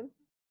dreaming.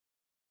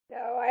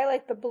 No, I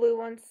like the blue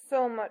one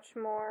so much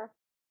more.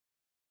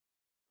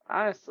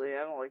 Honestly,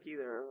 I don't like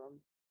either of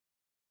them.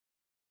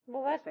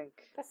 Well, I think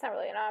that's not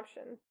really an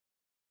option.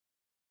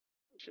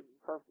 it should be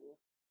purple.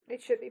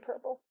 It should be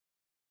purple.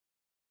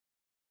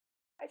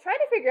 I try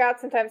to figure out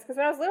sometimes, because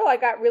when I was little, I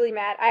got really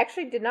mad. I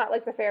actually did not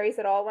like the fairies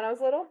at all when I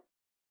was little.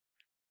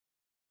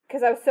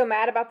 Because I was so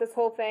mad about this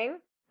whole thing.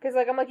 Because,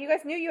 I'm like, you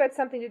guys knew you had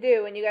something to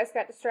do, and you guys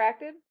got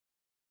distracted.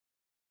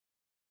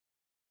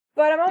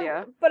 But I'm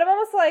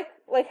almost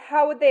like,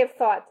 how would they have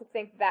thought to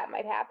think that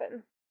might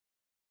happen?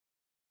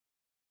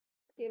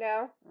 You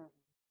know?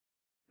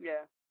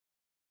 Yeah.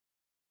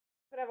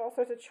 But I have all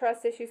sorts of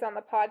trust issues on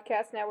the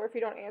podcast now, where if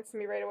you don't answer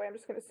me right away, I'm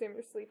just going to assume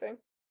you're sleeping.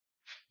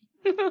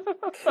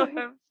 I'm so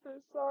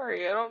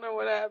sorry. I don't know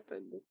what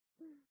happened.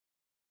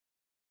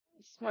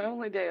 It's my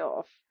only day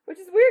off. Which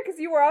is weird, because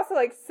you were also,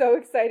 like, so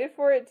excited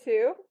for it,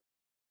 too.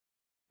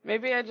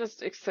 Maybe I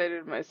just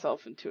excited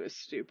myself into a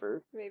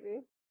stupor.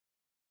 Maybe.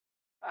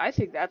 I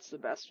think that's the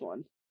best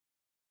one.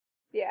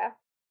 Yeah.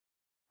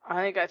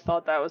 I think I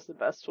thought that was the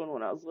best one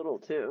when I was little,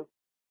 too.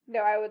 No,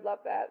 I would love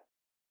that.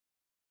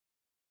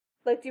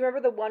 Like, do you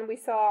remember the one we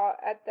saw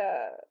at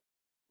the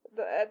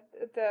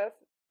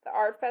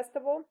art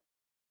festival?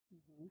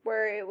 Mm-hmm.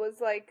 Where it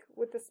was, like,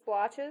 with the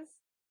splotches?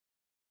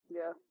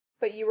 Yeah.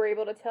 But you were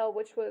able to tell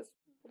which was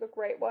the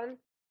right one?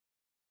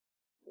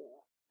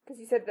 Yeah. Because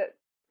you said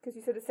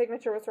the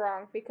signature was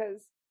wrong,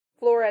 because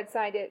Flora had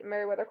signed it, and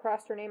Meriwether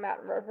crossed her name out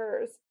and wrote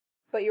hers.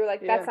 But you were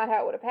like, that's not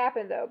how it would have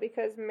happened, though,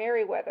 because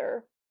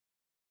Meriwether,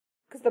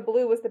 because the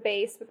blue was the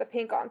base with the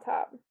pink on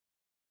top.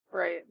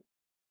 Right.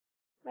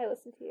 I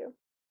listen to you.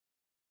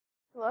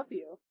 I love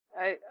you.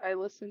 I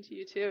listen to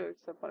you, too,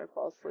 except when I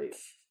fall asleep.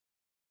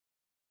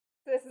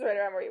 This is right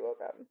around where you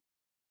woke up.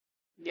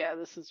 Yeah,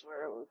 this is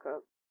where I woke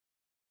up.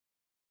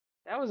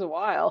 That was a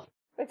while.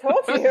 I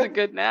told you. It was a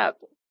good nap.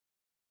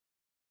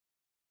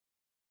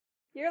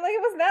 You're like,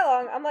 it wasn't that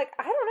long. I'm like,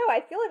 I don't know.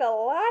 I feel like a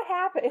lot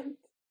happened.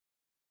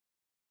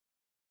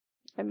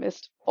 I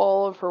missed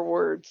all of her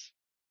words.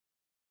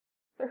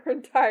 Her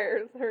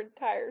entire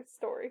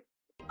story.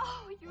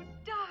 Oh, you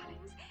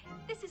darlings.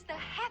 This is the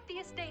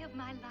happiest day of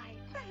my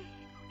life.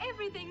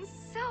 Everything's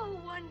so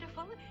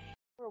wonderful.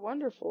 They're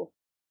wonderful.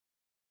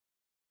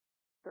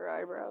 Her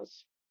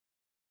eyebrows.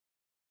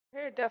 Her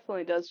hair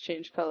definitely does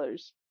change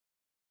colors.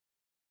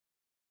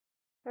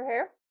 Her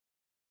hair?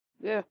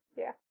 Yeah.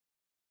 Yeah.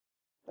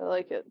 I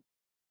like it.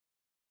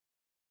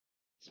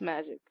 It's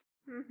magic.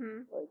 Mm-hmm.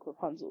 Like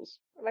Rapunzel's.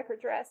 I like her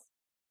dress.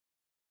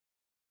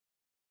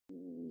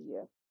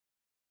 Yeah.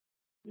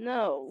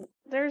 No,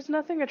 there's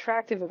nothing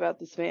attractive about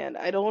this man.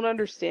 I don't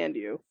understand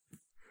you.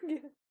 Yeah.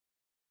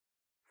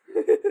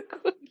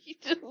 He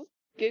just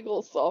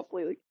giggles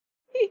softly, like,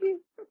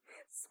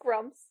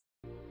 Scrumps.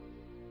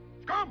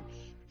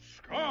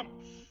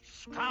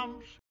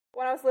 Scrumps.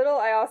 When I was little,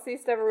 I also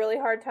used to have a really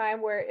hard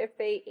time where if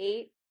they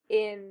ate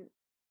in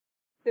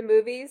the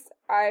movies,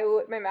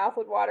 my mouth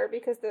would water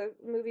because the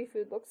movie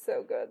food looked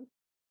so good.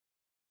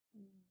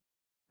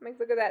 I'm like,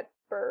 look at that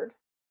bird.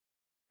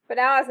 But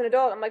now as an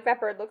adult, I'm like,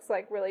 that bird looks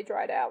like really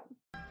dried out.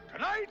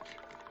 Tonight,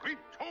 we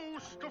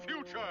toast the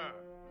future.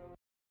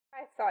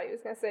 I thought he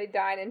was going to say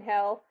dine in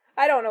hell.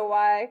 I don't know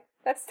why.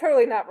 That's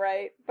totally not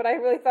right. But I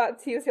really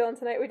thought he was yelling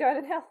tonight we dine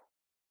in hell.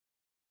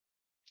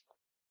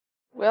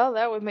 well,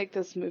 that would make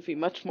this movie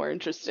much more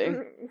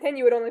interesting. Then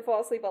you would only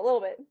fall asleep a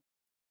little bit.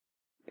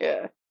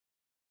 Yeah.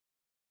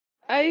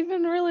 I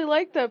even really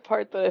liked that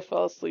part that I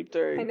fell asleep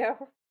during. I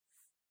know.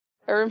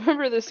 I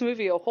remember this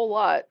movie a whole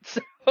lot,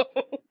 so...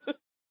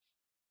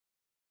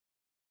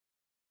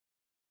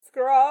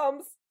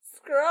 Scrums!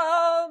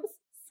 Scrums!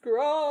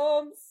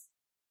 Scrums!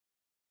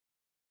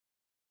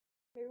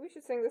 Maybe we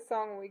should sing this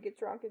song when we get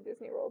drunk in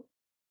Disney World.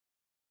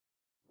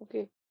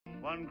 Okay.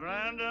 One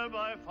grander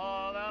by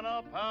far than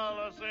a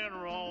palace in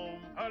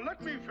Rome.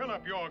 Let me fill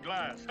up your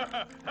glass.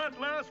 That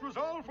glass was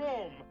all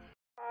foam.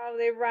 Oh,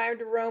 they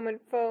rhymed Rome and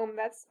foam.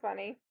 That's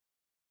funny.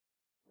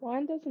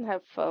 Wine doesn't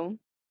have foam.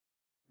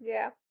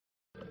 Yeah.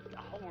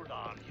 Hold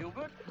on,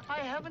 Hubert. I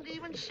haven't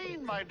even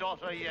seen my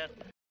daughter yet.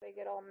 They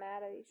get all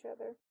mad at each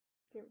other.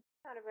 You're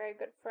not a very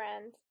good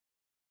friend.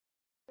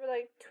 We're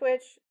like,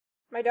 Twitch,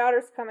 my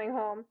daughter's coming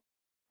home.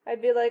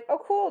 I'd be like, oh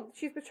cool,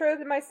 she's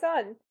betrothed to my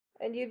son.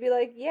 And you'd be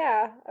like,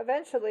 yeah,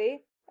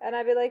 eventually. And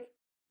I'd be like,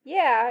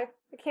 yeah,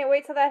 I can't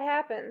wait till that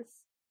happens.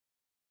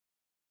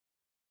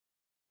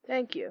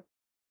 Thank you.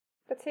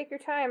 But take your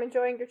time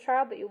enjoying your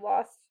child that you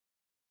lost.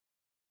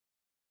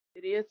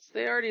 Idiots,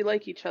 they already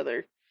like each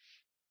other.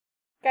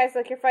 Guys,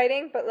 like, you're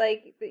fighting, but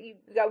like, you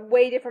got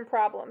way different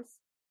problems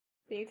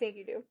than you think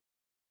you do.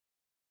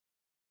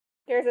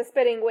 There's a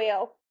spinning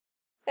wheel.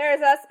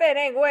 There's a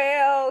spinning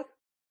wheel!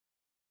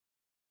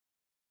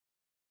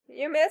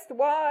 You missed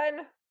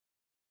one!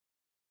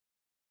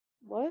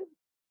 What?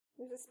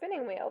 There's a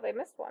spinning wheel. They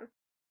missed one.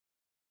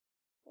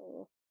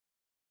 Oh.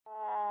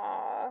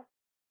 Aww.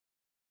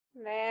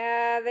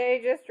 Nah,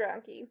 they just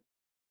drunky.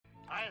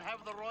 I'll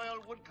have the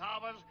royal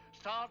woodcarvers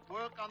start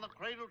work on the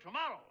cradle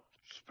tomorrow.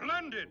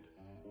 Splendid!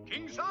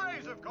 King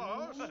size, of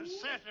course.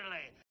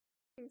 Certainly.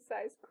 King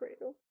size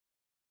cradle.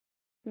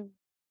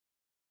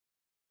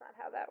 Not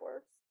how that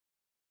works.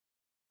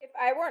 If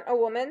I weren't a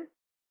woman,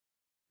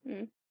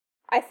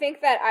 I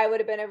think that I would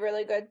have been a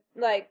really good,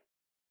 like,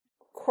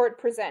 court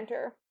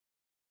presenter.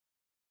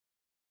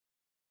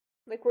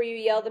 Like, where you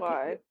yell at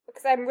people.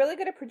 Because I'm really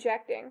good at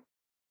projecting.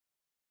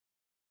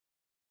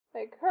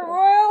 Like, Her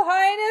Royal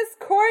Highness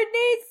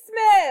Courtney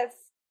Smith!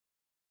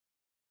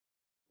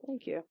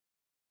 Thank you.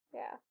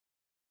 Yeah.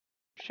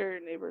 I'm sure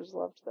your neighbors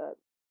loved that.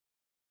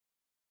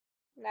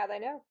 Now they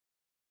know.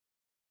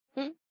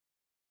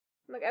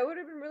 Like, I would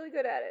have been really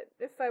good at it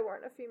if I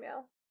weren't a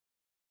female.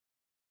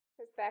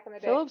 Because back in the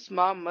day. Philip's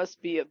mom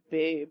must be a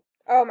babe.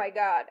 Oh my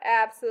god,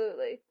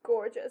 absolutely.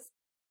 Gorgeous.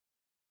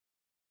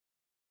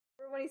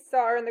 Remember when he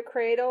saw her in the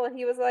cradle and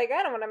he was like,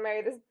 I don't want to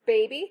marry this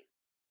baby?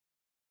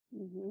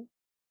 Mm-hmm.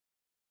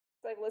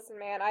 It's like, listen,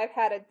 man, I've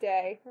had a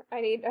day.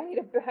 I need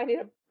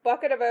a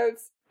bucket of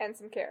oats and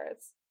some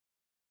carrots.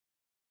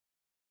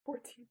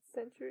 14th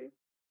century.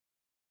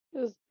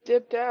 Just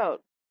dipped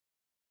out.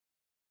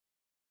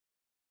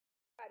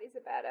 God, he's a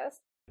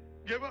badass.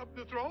 Give up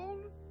the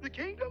throne, the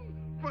kingdom,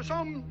 for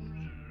some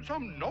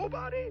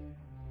nobody?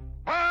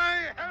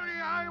 Why,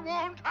 Harry, I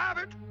won't have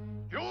it.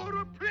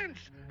 You're a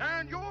prince,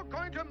 and you're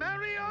going to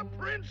marry a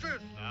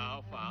princess.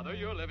 Now, Father,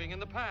 you're living in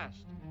the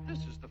past.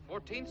 This is the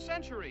 14th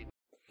century.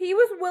 He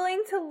was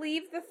willing to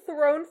leave the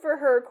throne for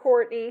her,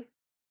 Courtney.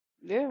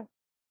 Yeah.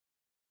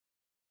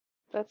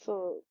 That's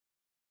a...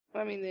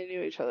 I mean, they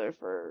knew each other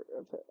for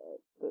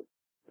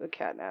the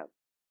catnap.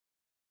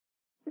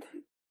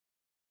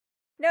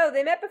 No,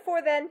 they met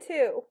before then,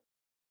 too.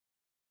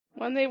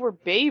 When they were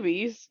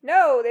babies.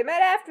 No, they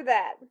met after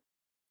that.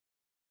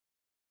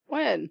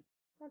 When?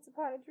 Once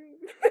upon a dream.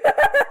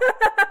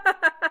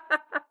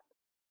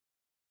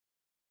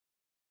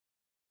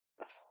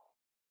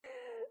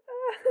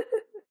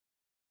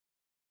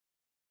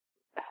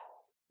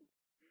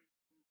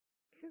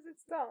 Because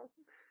it's dumb.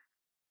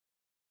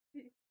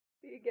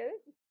 Do you get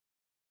it?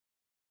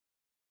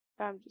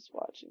 I'm just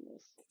watching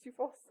this. Did you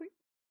fall asleep?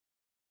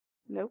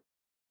 Nope.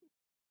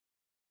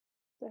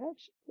 The heck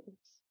she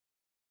is.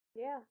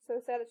 Yeah,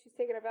 so sad that she's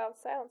taking a vow of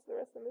silence for the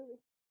rest of the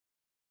movie.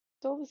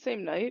 Still the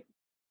same night.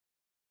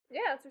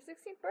 Yeah, it's her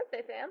 16th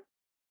birthday, fam.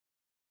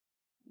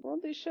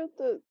 When they showed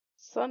the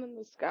sun in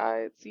the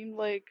sky, it seemed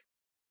like...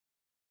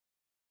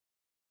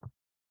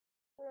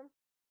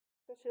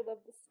 So she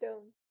loved the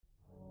stone.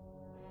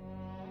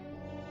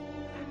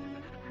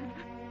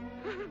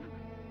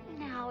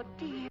 Now,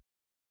 dear.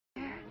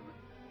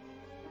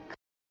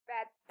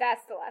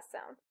 That's the last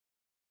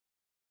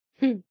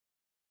sound.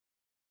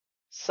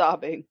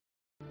 Sobbing.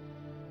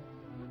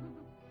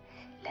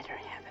 Let her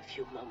have a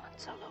few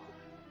moments alone.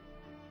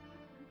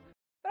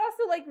 But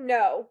also, like,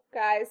 no,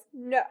 guys.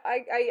 No,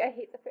 I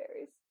hate the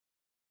fairies.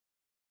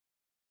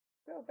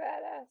 So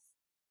badass.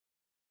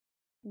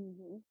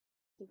 Mm-hmm.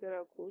 Look at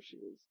how cool she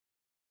is.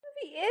 The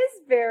movie is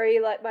very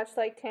much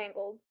like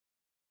Tangled.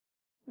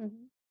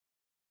 Mm-hmm.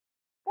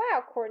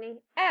 Wow,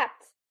 Courtney.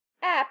 Apt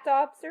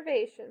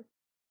observation.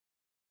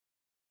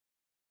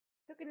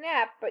 Took a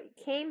nap, but you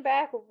came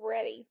back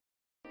ready.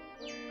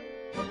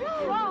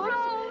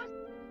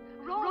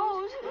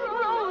 Rose,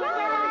 where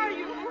are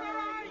you?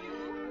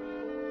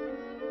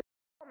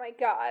 Oh my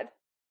god.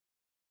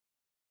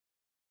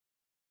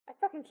 I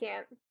fucking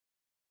can't.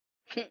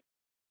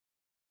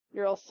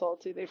 You're all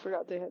salty. They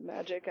forgot they had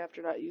magic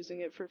after not using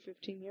it for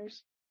 15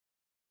 years.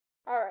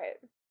 Alright.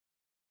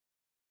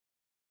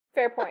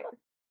 Fair point.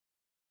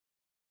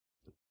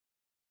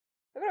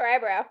 Look at her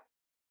eyebrow.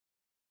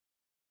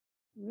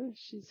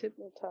 She's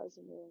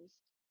hypnotizing Rose.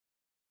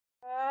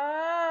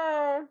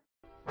 Oh.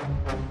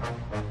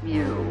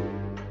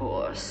 You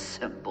poor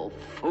simple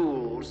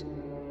fools.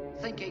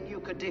 Thinking you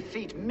could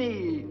defeat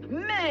me,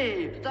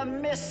 the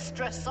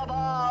mistress of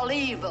all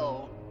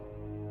evil.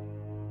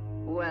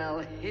 Well,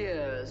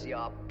 here's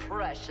your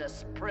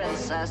precious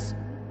princess.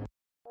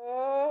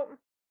 Oh.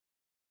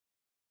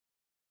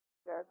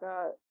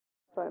 Got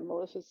by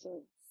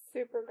Maleficent.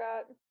 Super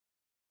got.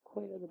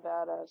 Queen of the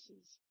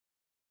Badasses.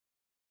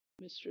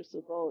 Mistress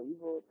of all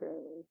evil,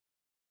 apparently.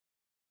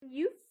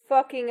 You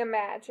fucking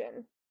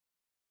imagine.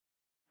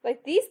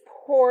 Like, these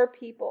poor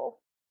people.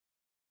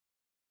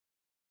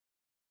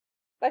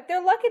 Like,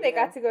 they're lucky they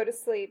got to go to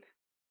sleep.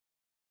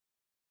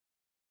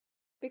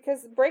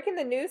 Because breaking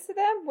the news to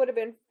them would have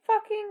been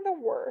fucking the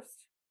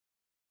worst.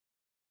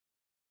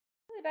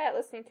 Really bad at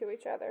listening to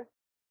each other.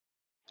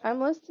 I'm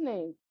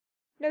listening.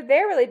 No,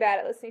 they're really bad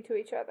at listening to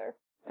each other.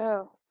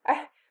 Oh.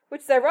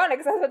 Which is ironic,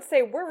 because I was about to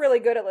say, we're really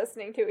good at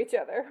listening to each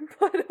other.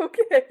 But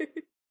okay.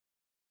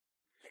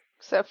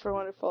 Except for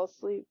when I fall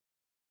asleep.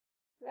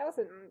 That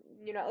wasn't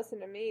you not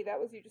listening to me. That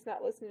was you just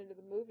not listening to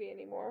the movie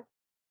anymore.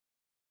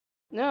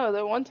 No,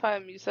 that one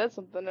time you said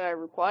something and I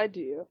replied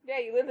to you. Yeah,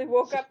 you literally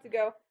woke up to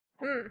go,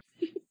 And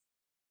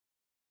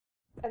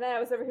then I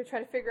was over here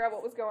trying to figure out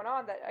what was going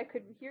on, that I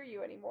couldn't hear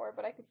you anymore,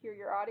 but I could hear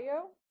your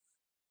audio.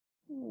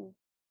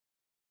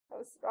 I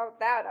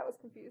was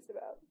confused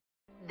about.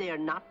 They're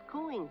not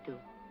going to.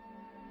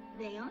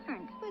 They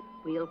aren't. But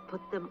we'll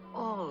put them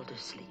all to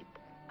sleep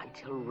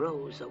until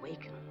Rose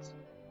awakens.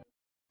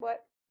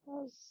 What?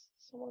 How's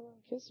someone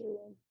gonna kiss her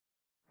then?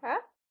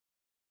 Huh?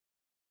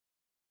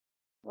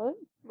 What?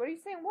 What are you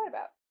saying what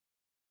about?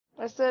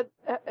 I said,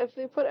 if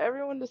they put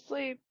everyone to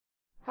sleep,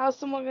 how's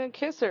someone gonna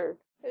kiss her?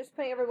 They're just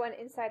putting everyone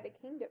inside the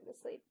kingdom to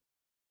sleep.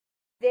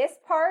 This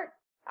part,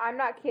 I'm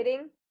not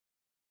kidding,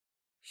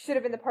 should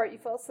have been the part you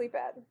fell asleep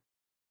at.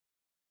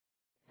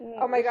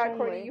 Oh my god,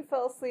 Courtney, you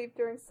fell asleep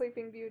during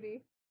Sleeping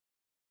Beauty.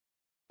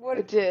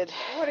 I did.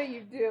 What are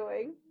you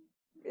doing?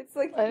 It's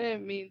like... I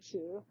didn't mean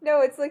to.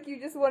 No, it's like you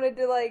just wanted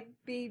to, like,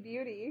 be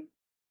Beauty.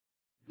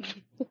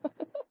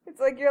 It's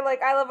like you're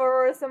like, I love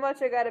Aurora so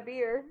much I gotta be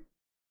her.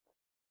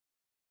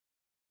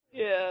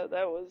 Yeah,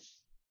 that was...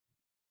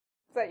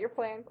 Is that your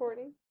plan,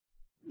 Courtney?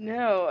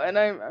 No, and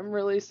I'm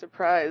really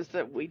surprised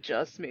that we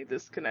just made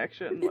this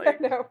connection, Yeah,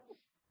 no.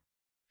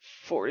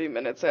 40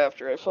 minutes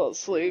after I fell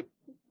asleep.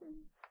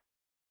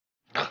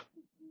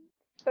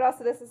 But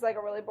also, this is like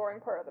a really boring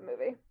part of the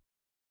movie.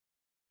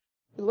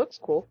 It looks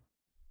cool.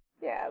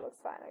 Yeah, it looks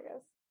fine, I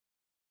guess.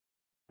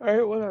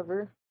 Alright,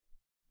 whatever.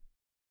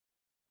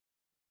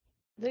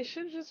 They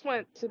should have just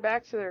went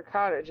back to their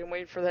cottage and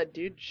waited for that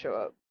dude to show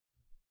up.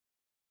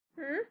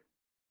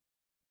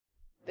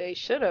 They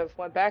should have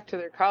went back to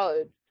their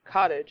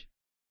cottage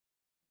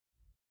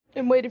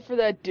and waited for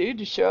that dude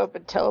to show up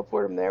and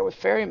teleport him there with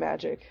fairy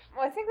magic.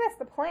 Well, I think that's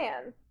the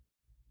plan.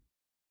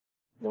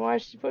 Then why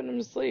is she putting him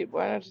to sleep?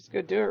 Why not just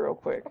go do it real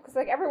quick? Because,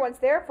 like, everyone's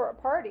there for a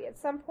party. At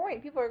some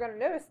point, people are going to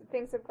notice that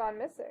things have gone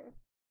missing.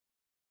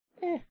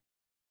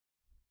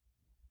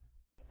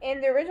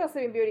 In the original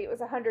Sleeping Beauty, it was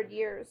 100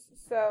 years,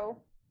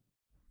 so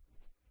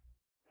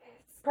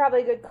it's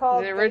probably a good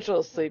call. The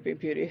original Sleeping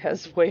Beauty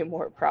has way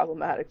more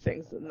problematic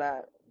things than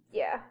that.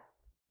 Yeah.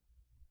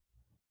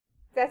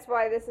 That's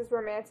why this is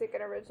romantic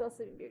and original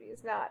Sleeping Beauty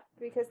is not.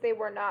 Because they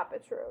were not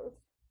betrothed.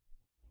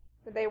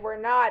 They were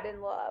not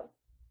in love.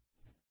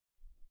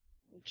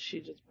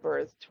 She just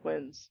birthed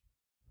twins.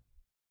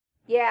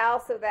 Yeah,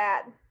 also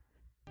that.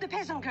 The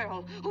peasant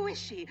girl. Who is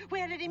she?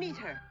 Where did he meet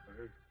her?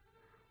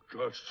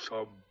 Just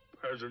some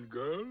peasant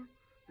girl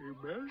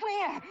he met.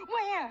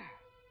 Where?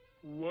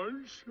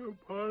 Once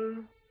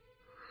upon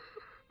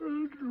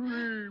a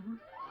dream.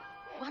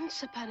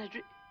 Once upon a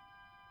dream.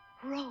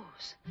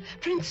 Rose.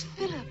 Prince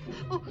Philip.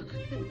 Oh.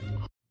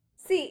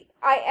 See,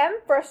 I am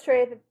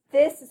frustrated that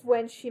this is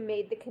when she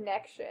made the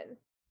connection.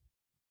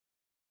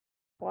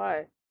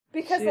 Why?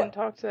 Because she didn't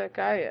talk to that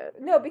guy yet.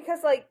 No, because,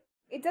 like,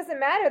 it doesn't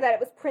matter that it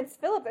was Prince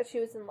Philip that she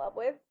was in love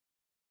with.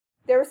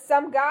 There was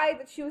some guy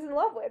that she was in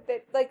love with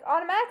that, like,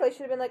 automatically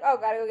should have been like, oh,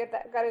 gotta go get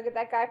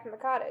that guy from the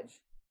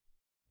cottage.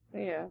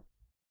 Yeah.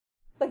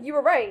 Like, you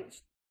were right.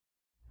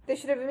 They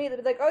should have immediately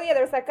been like, oh yeah,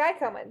 there's that guy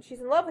coming.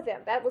 She's in love with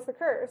him. That was the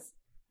curse.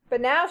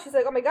 But now she's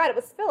like, oh my god, it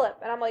was Philip.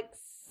 And I'm like,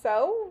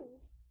 so?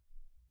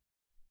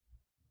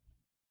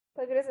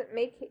 Like, it doesn't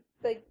make,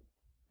 like,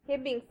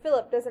 him being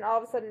Philip doesn't all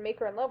of a sudden make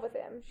her in love with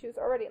him. She was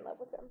already in love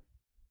with him.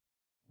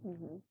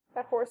 Mm-hmm.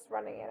 That horse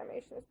running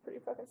animation is pretty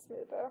fucking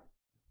smooth, though.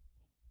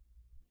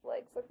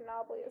 Legs look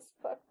knobbly as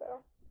fuck,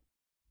 though.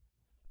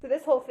 So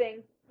this whole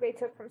thing they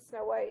took from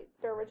Snow White,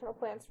 their original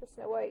plans for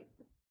Snow White.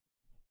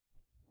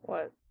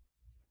 What?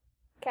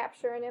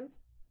 Capturing him.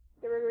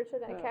 They were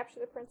originally going to capture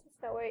the Princess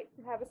Snow White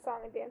and have a song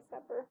and dance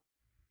number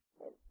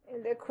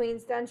in the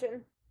Queen's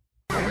dungeon.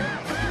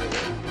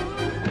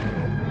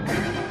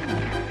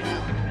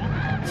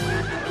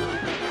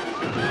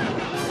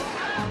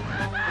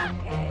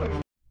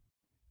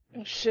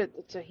 Oh shit,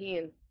 the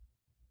Taheen.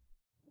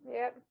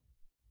 Yep.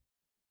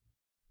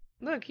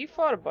 Look, he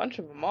fought a bunch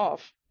of them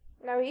off.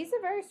 No, he's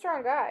a very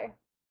strong guy.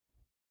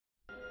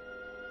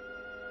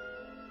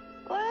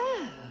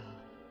 Well,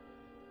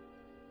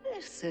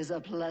 this is a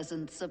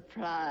pleasant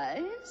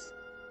surprise.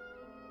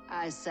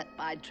 I set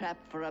my trap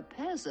for a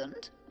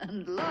peasant,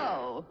 and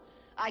lo,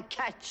 I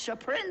catch a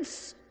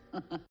prince.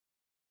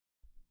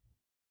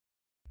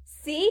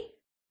 See?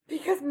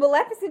 Because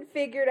Maleficent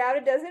figured out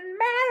it doesn't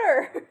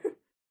matter.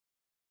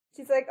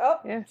 She's like, oh,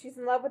 yeah. She's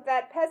in love with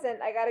that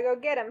peasant. I gotta go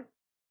get him.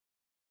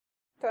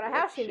 Don't know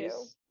how she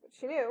knew, but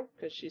she knew.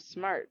 Because she's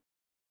smart.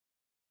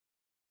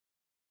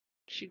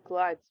 She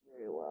glides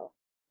very well.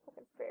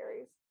 Fucking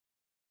fairies.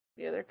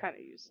 Yeah, they're kind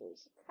of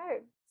useless. Kind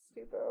of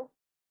stupid.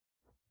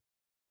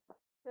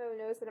 No one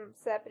knows that I'm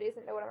upset, but he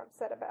doesn't know what I'm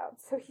upset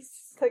about. So he's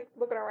just, like,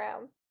 looking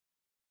around.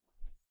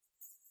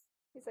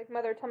 He's like,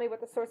 Mother, tell me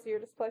what the source of your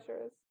displeasure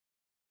is.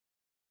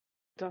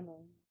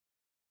 Dunno.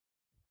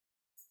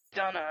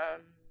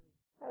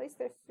 At least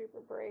they're super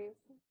brave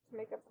to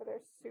make up for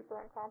their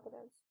super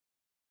incompetence.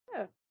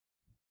 Yeah.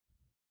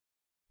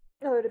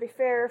 Although, to be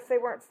fair, if they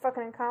weren't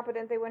fucking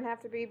incompetent, they wouldn't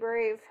have to be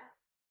brave.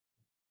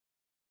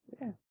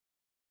 Yeah.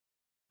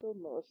 Build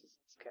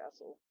Maleficent's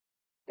castle.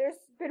 There's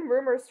been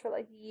rumors for,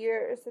 like,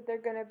 years that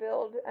they're gonna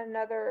build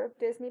another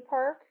Disney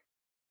park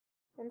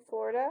in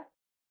Florida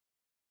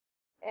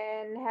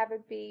and have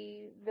it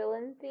be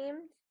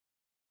villain-themed,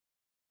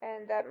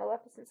 and that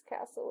Maleficent's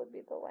castle would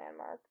be the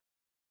landmark.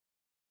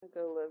 I'd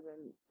go live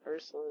in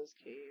Ursula's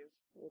cave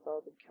with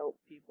all the kelp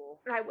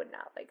people. I would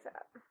not like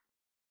that.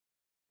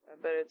 I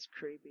bet it's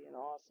creepy and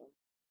awesome.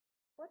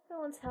 What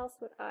villain's house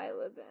would I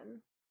live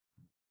in?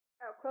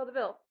 Oh, Cruella de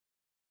Vil.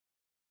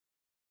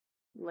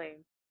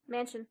 Lame.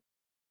 Mansion.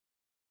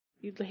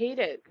 You'd hate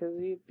it, because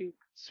you'd be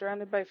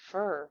surrounded by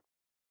fur.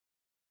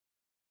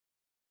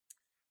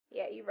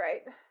 Yeah, you're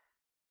right.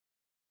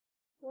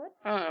 What?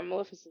 I don't know,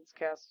 Maleficent's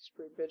castle's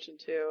pretty bitchin'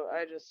 too.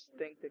 I just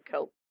think the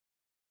kelp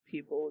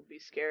people would be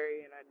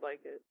scary, and I'd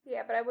like it.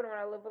 Yeah, but I wouldn't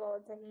want to live with all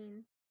the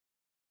Taheen.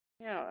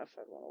 Yeah, I don't know if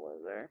I'd want to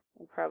live there.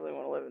 I'd probably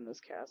want to live in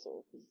this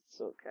castle, because it's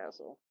still a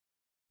castle.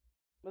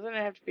 But then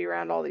I'd have to be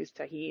around all these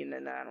Taheen,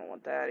 and I don't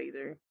want that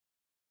either.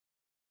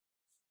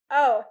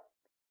 Oh.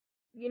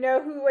 You know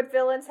what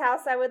villain's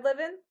house I would live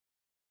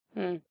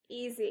in? Hmm.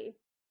 Easy.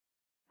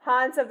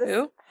 Hans of the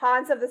Who?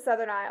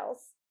 Southern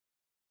Isles.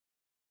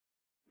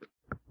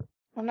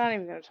 I'm not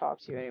even gonna talk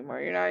to you anymore.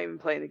 You're not even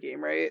playing the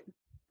game, right?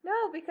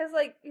 No, because,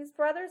 like, his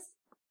brothers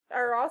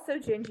are also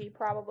Gingy,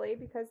 probably,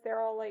 because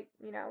they're all, like,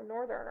 you know,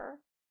 Northerner.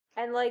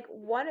 And, like,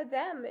 one of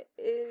them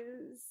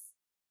is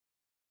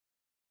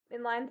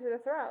in line to the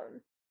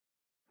throne.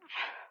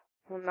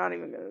 I'm not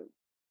even gonna...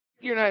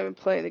 You're not even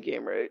playing the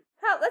game, right?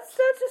 How? That's such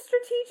a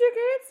strategic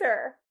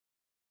answer.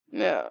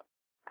 Yeah.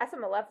 That's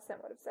what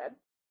Maleficent would have said.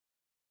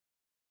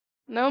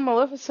 No,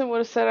 Maleficent would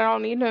have said, I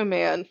don't need no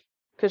man.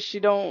 Because she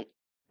don't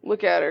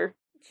look at her.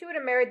 She would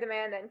have married the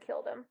man, then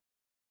killed him.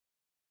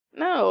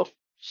 No.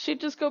 She'd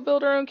just go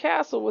build her own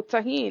castle with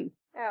Tahine.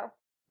 Oh.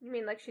 You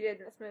mean like she did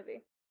in this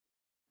movie?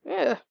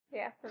 Yeah.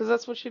 Yeah. Because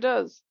that's what she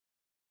does.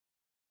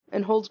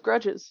 And holds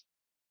grudges.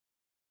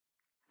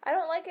 I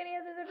don't like any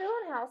of the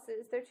villain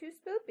houses. They're too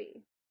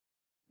spoopy.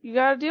 You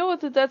gotta deal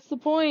with it, that's the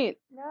point.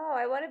 No,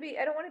 I don't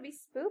want to be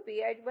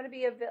spoopy. I want to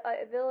be a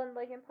villain,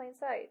 like, in plain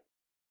sight.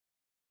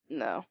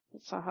 No,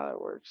 that's not how that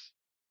works.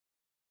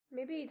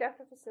 Maybe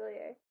Dr.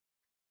 Facilier.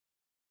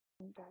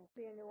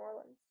 Be in New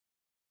Orleans.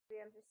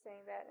 Maybe I'm just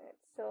saying that and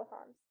it's still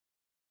Hans.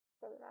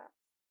 So they're not.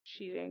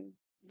 Cheating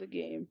the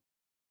game.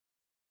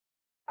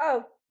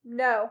 Oh,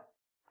 no.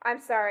 I'm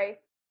sorry.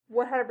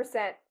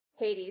 100%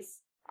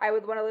 Hades. I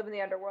would want to live in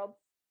the underworld.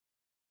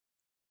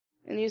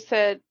 And you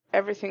said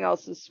everything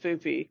else is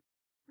spoopy,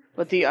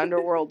 but the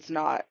underworld's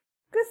not.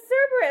 Because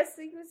Cerberus,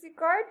 he was a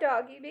guard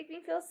dog. He'd make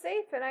me feel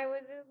safe and I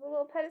would a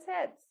little pet his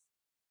heads.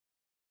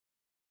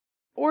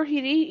 Or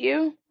he'd eat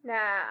you.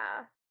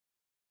 Nah.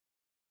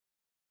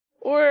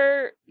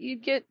 Or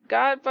you'd get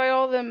got by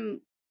all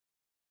them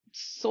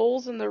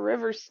souls in the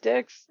river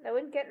Styx. I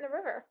wouldn't get in the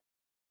river.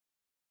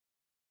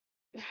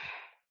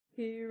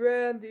 He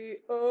ran the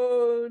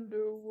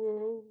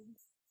underworld.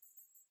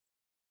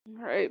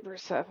 Alright,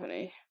 Persephone.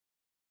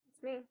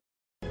 It's me.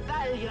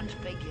 Valiant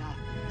figure,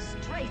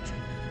 straight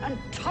and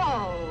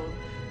tall,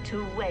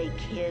 to wake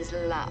his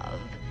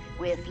love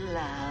with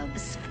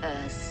love's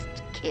first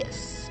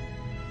kiss,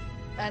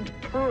 and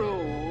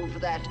prove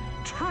that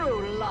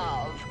true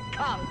love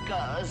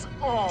conquers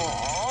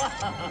all.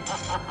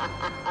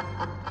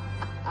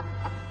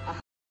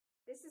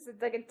 This is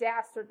like a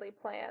dastardly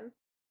plan.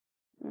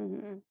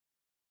 Mm-hmm.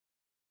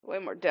 Way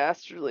more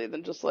dastardly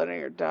than just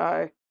letting her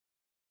die.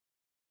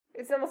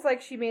 It's almost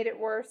like she made it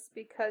worse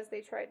because they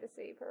tried to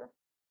save her.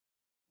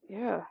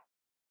 Yeah.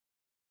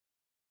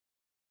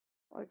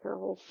 Like her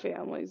whole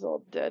family's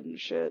all dead and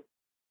shit.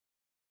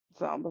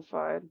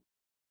 Zombified.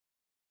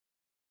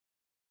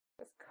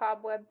 Just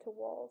cobweb to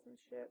walls and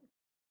shit.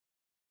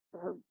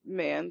 Her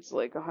man's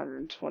like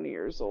 120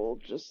 years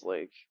old, just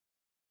like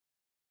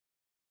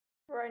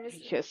he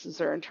kisses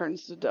her and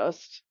turns to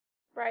dust.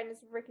 Riding his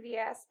rickety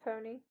ass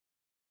pony.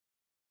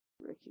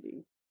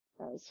 Rickety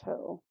as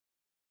hell.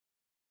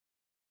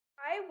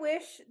 I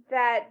wish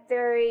that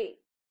they...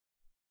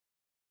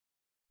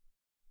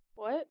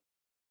 What?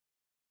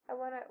 I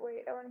want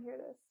to hear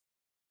this.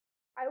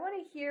 I want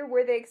to hear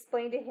where they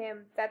explain to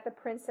him that the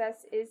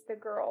princess is the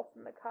girl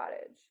from the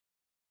cottage.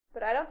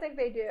 But I don't think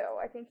they do.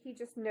 I think he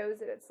just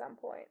knows it at some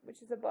point,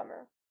 which is a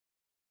bummer.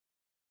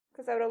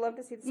 Because I would have loved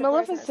to see the surprise on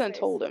his Maleficent face.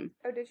 told him.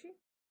 Oh, did she?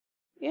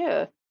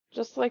 Yeah,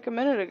 just like a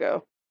minute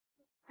ago.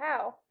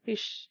 How?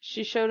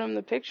 She showed him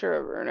the picture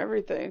of her and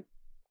everything.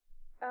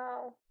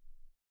 Oh.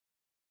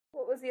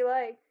 What was he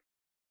like?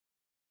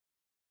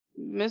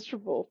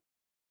 Miserable.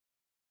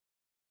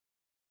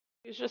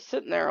 He was just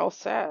sitting there all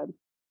sad.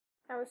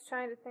 I was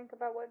trying to think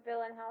about what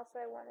villain house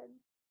I wanted.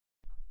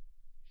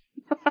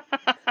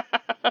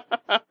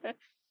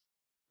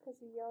 Because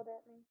he yelled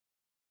at me.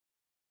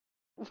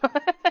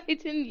 I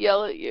didn't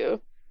yell at you.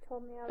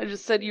 Told me I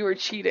just said you were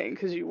cheating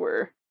because you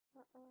were.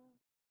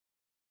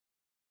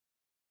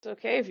 It's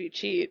okay if you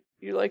cheat.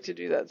 You like to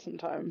do that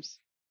sometimes.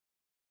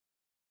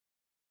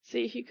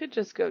 See, he could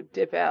just go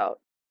dip out.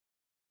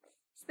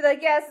 Just be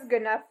like, yeah, this is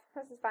good enough.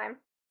 This is fine.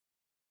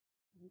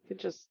 He could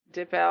just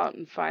dip out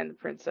and find the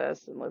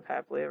princess and live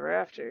happily ever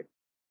after.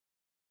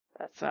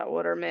 That's not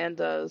what our man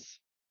does.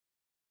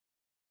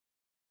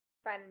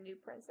 Find a new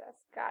princess.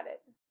 Got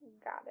it.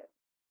 Got it.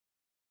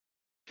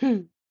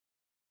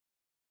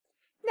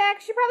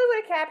 Next, she probably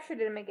would have captured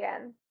him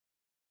again.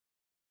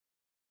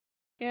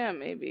 Yeah,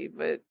 maybe,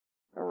 but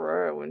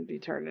Aurora wouldn't be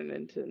turning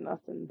into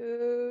nothing.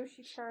 Ooh,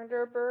 she turned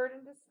her bird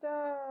into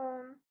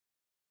stone.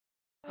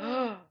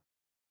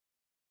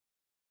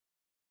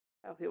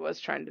 Oh, he was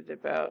trying to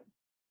dip out.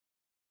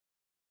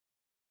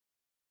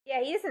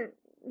 Yeah, he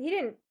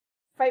didn't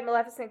fight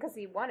Maleficent because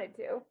he wanted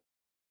to.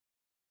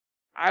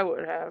 I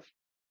would have.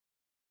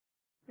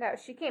 No,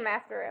 she came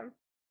after him.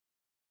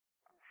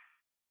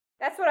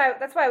 That's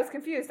why I was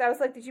confused. I was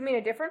like, did you mean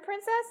a different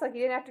princess? Like,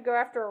 you didn't have to go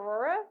after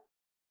Aurora?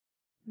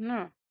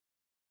 No.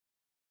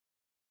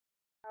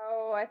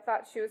 Oh, I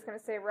thought she was going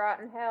to say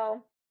rotten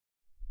hell.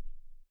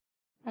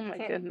 Oh my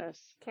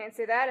goodness. Can't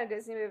say that in a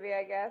Disney movie,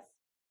 I guess.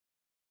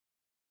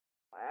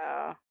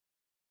 Wow.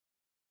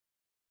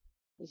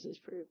 This is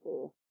pretty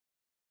cool.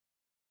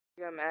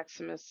 You got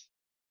Maximus.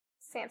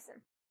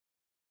 Samson.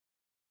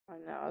 I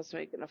know, I was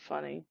making a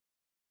funny.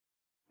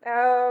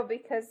 Oh,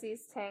 because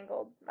he's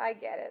tangled. I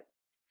get it.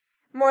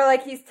 More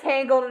like he's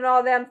tangled in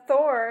all them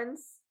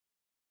thorns.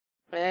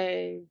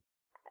 Hey.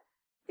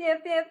 Bam,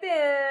 bam,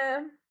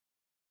 bam.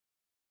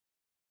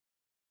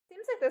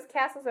 Seems like those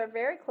castles are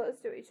very close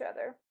to each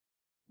other.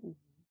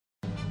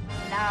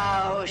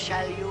 Now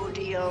shall you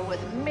deal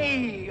with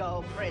me,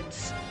 O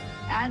Prince,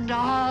 and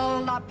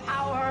all the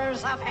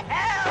powers of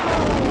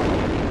hell!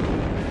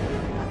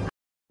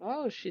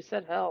 Oh, she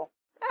said hell.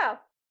 Oh.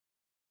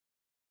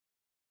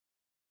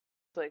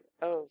 It's like,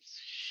 oh,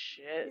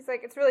 shit. He's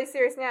like, it's really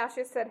serious now.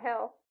 She just said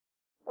hell.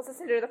 Let's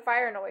listen to the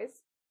fire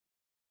noise.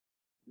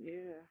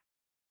 Yeah.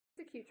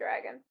 It's a cute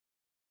dragon.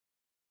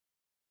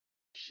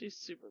 She's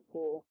super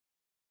cool.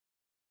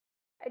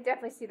 I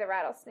definitely see the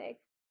rattlesnake.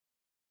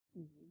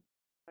 Mm-hmm.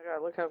 Oh my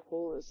god, look how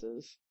cool this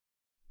is.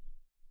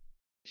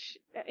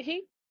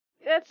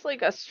 That's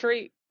like a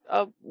straight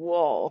up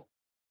wall.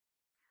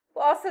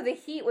 Well, also the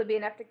heat would be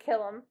enough to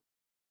kill him.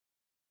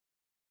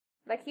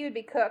 Like, he would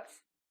be cooked.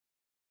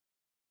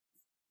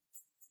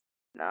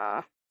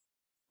 Nah.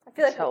 I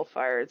feel like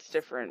Hellfire, it's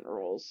different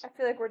rules. I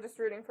feel like we're just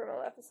rooting for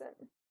Maleficent.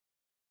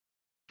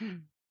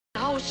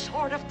 Now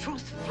sword of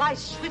truth fly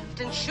swift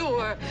and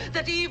sure,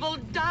 that evil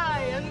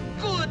die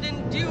and good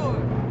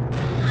endure.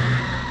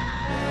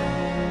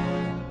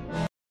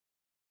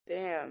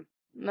 Damn.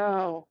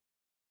 No.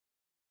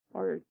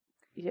 Or,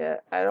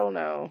 yeah, I don't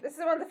know. This is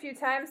one of the few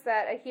times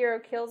that a hero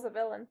kills a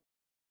villain.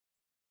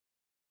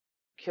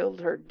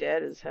 Killed her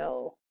dead as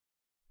hell.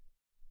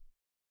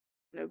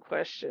 No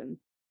question.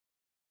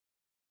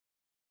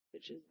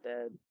 Bitch is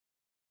dead.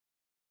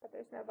 But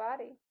there's no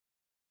body.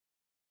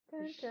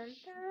 Dun, dun,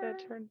 dun.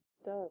 That turned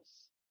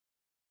dust.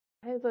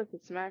 Hey, look,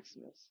 it's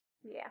Maximus.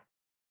 Yeah.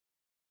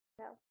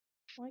 No.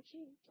 Why can't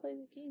you play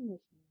the game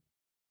with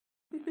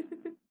me?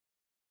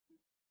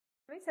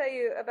 Let me tell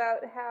you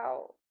about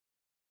how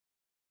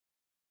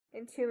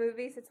in 2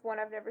 movies, it's one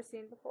I've never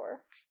seen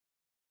before.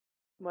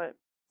 What?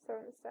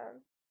 Sword in the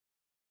Stone.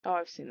 Oh,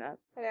 I've seen that.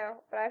 I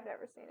know, but I've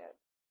never seen it.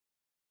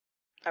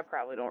 I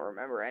probably don't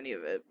remember any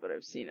of it, but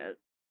I've seen it.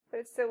 But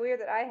it's so weird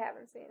that I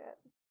haven't seen it.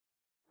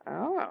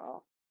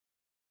 Oh.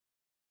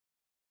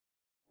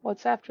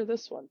 What's after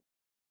this one?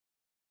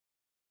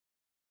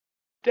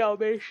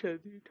 Dalmatian,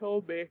 you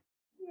told me.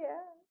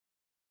 Yeah.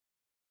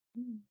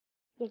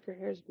 Look, her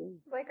hair's green.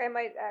 Like, I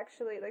might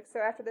actually, like, so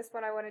after this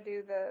one, I want to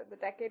do the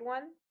decade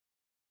one.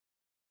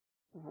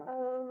 Uh-huh.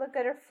 Oh, look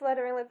at her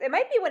fluttering lips. It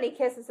might be when he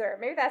kisses her.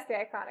 Maybe that's the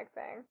iconic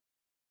thing.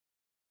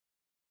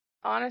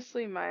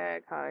 Honestly, my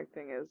iconic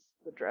thing is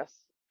the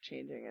dress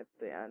changing at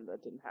the end.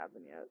 That didn't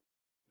happen yet.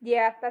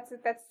 Yeah,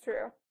 that's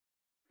true.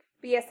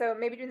 But yeah, so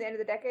maybe during the end of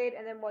the decade,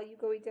 and then while you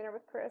go eat dinner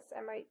with Chris,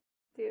 I might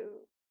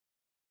do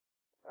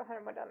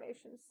 101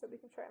 Dalmatians, so we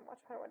can try and watch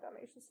 101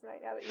 Dalmatians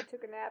tonight now that you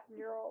took a nap and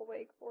you're all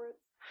awake for it.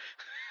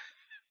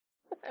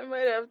 I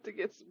might have to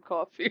get some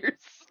coffee or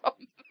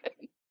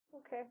something.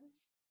 Okay.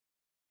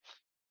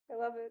 I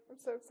love it. I'm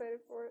so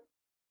excited for it.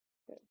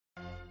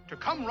 To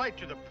come right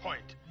to the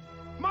point,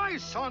 my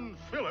son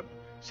Philip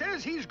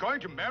says he's going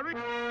to marry...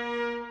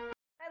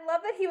 I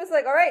love that he was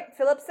like, alright,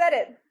 Philip said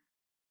it.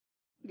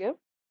 Yep.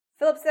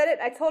 Philip said it,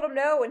 I told him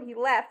no when he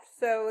left,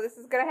 so this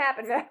is gonna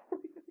happen now.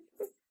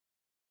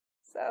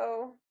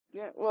 So...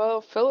 Yeah,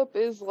 well, Philip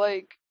is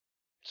like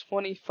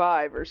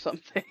 25 or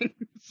something,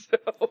 so...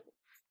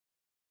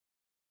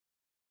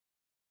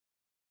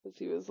 Because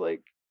he was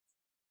like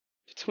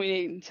between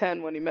 8 and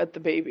 10 when he met the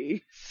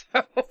baby,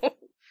 so...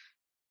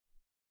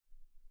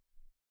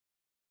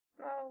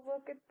 Oh,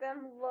 look at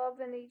them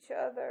loving each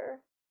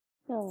other.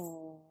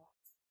 Aww.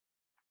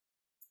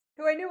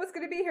 Who I knew was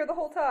going to be here the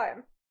whole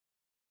time.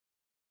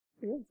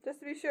 Yeah. Just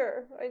to be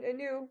sure. I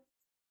knew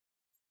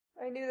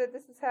that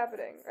this was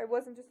happening. I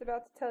wasn't just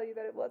about to tell you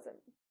that it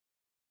wasn't.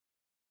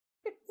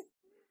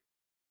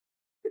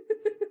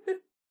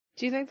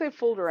 Do you think they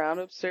fooled around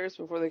upstairs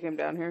before they came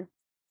down here?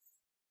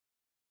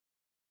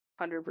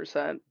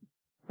 100%.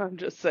 I'm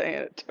just saying,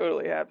 it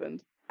totally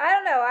happened. I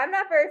don't know. I'm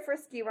not very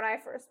frisky when I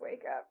first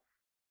wake up.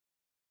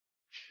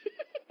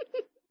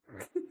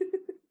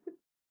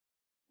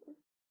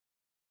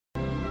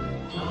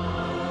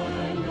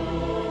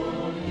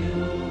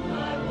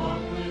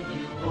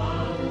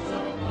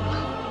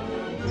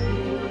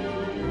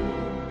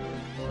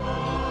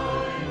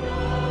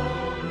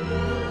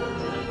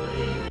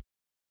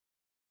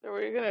 So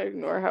we're gonna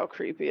ignore how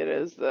creepy it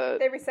is that...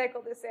 They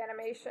recycled this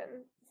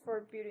animation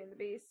for Beauty and the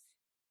Beast.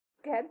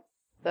 Go ahead.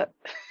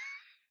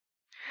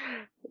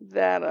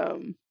 That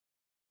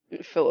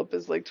Philip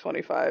is like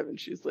 25 and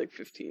she's like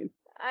 15.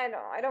 I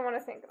know. I don't want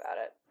to think about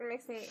it. It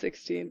makes me...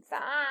 16.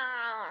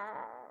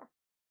 Ah.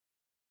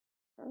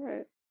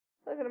 Alright.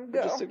 Look at him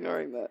We're go. just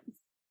ignoring that.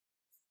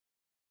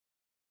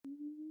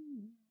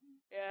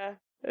 Yeah.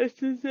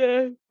 This is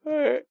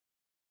alright.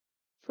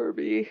 For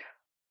me.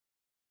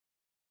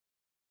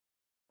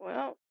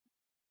 Well.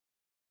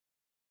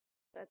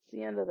 That's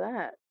the end of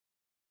that.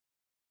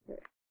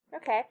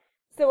 Okay.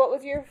 So what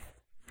was your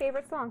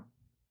favorite song?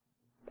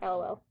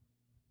 LOL.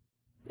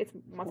 It's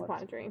Once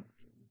Upon a Dream.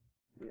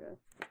 Yeah.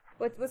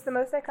 What's the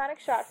most iconic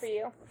shot for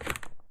you?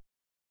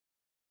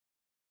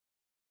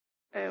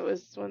 And it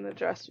was when the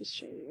dress was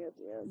changing at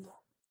the end.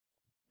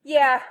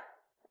 Yeah,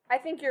 I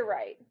think you're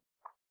right.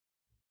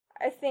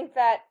 I think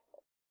that,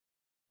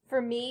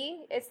 for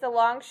me, it's the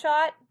long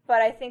shot,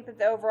 but I think that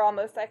the overall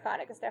most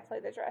iconic is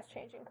definitely the dress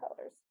changing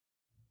colors.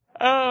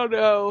 Oh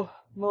no.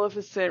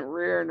 Maleficent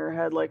rearing her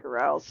head like a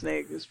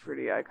rattlesnake is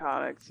pretty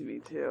iconic to me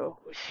too.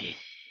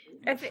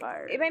 I think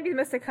it might be the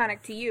most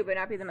iconic to you, but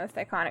not be the most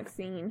iconic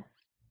scene.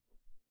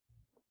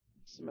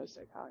 It's the most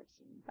iconic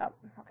scene. Oh,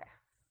 okay.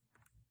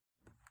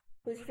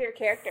 Who's your favorite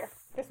character?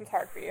 This one's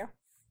hard for you.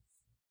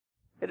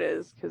 It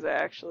is, because I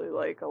actually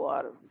like a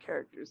lot of the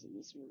characters in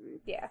this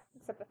movie. Yeah,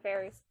 except the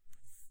fairies.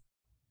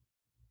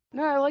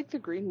 No, I like the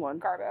green one.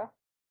 Garbo.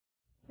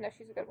 No,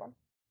 she's a good one.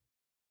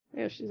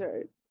 Yeah, she's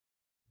alright.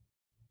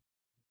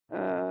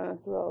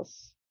 Who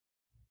else?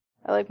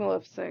 I like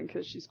Maleficent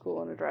because she's cool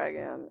on a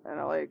dragon, and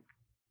I like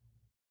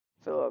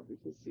Philip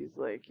because he's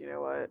like, you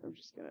know what, I'm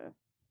just gonna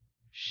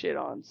shit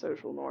on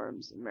social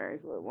norms and marry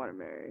who I want to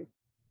marry.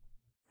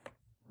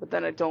 But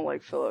then I don't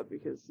like Philip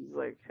because he's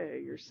like,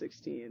 hey, you're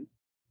 16.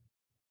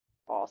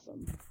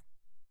 Awesome.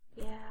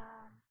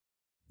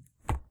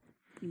 Yeah.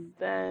 And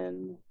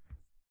then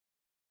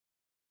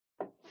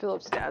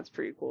Philip's dad's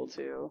pretty cool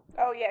too.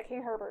 Oh yeah,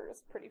 King Herbert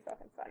is pretty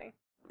fucking funny.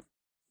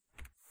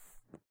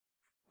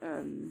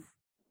 And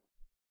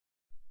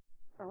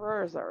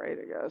Aurora's alright,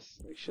 I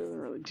guess. Like, she doesn't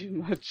really do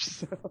much,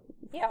 so.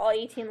 Yeah, all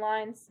 18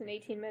 lines in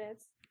 18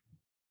 minutes.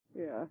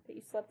 Yeah. That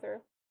you slept through.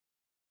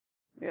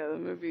 Yeah, the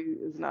movie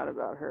is not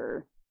about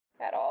her.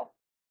 At all.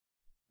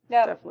 No.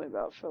 It's definitely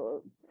about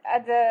Philip.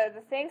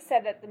 The thing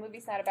said that the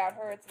movie's not about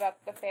her, it's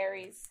about the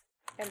fairies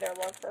and their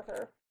love for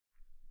her.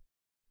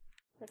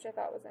 Which I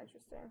thought was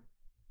interesting.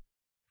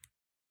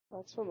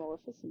 That's what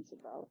Maleficent's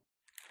about.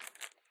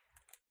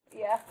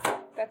 Yeah,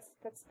 that's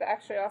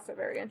actually also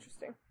very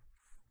interesting.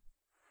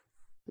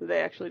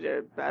 They actually did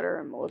it better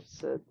in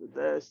Maleficent than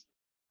this.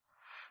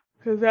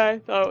 Because I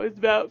thought it was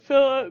about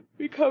Philip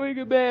becoming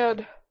a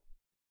man.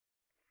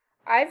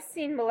 I've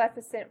seen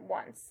Maleficent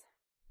once.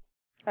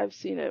 I've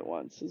seen it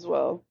once as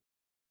well.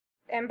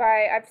 And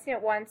by I've seen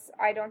it once,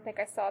 I don't think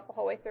I saw it the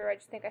whole way through. I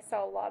just think I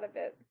saw a lot of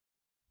it.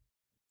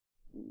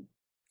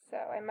 So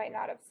I might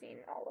not have seen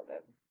all of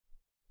it.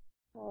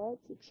 Oh,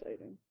 that's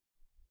exciting.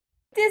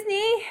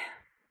 Disney!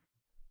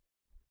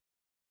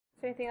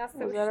 Is there anything else?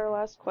 Was that our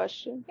last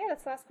question? Yeah,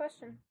 that's the last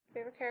question.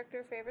 Favorite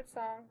character, favorite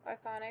song,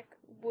 iconic.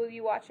 Will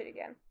you watch it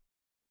again?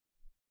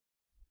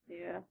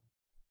 Yeah.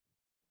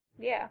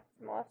 Yeah,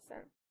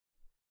 Maleficent.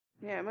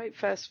 Yeah, I might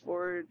fast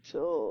forward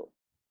till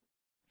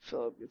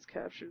Philip gets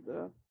captured,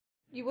 though.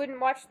 You wouldn't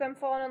watch them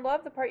falling in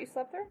love, the part you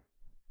slept through?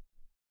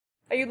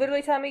 Are you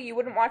literally telling me you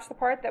wouldn't watch the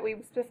part that we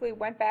specifically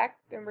went back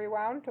and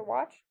rewound to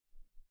watch?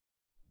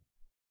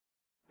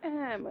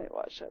 I might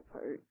watch that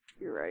part.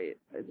 You're right.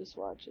 I just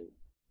watch it.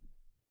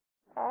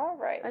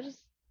 Alright. I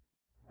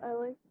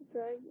like the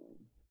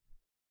dragon.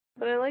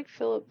 But I like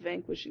Philip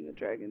vanquishing the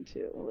dragon,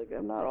 too. Like,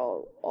 I'm not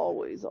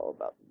always all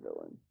about the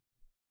villain.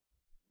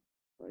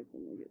 I like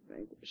when they get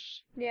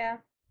vanquished. Yeah.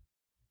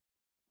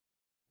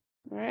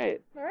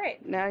 Alright.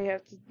 Now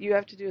you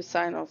have to do a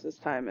sign off this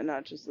time and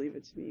not just leave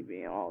it to me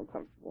being all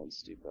uncomfortable and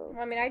stupid. Well,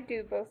 I mean, I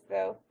do both,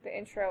 though. The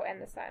intro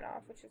and the sign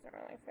off, which isn't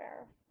really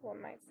fair,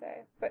 one might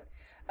say. But,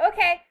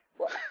 okay.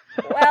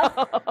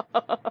 Well,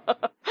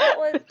 that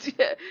was...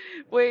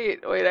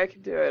 Wait, I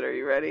can do it. Are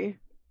you ready?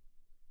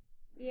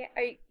 Yeah,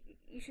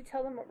 you should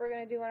tell them what we're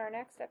going to do on our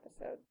next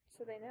episode,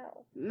 so they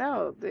know.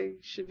 No, they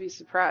should be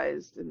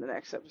surprised in the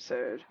next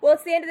episode. Well,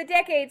 it's the end of the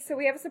decade, so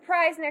we have a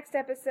surprise next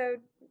episode,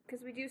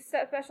 because we do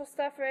special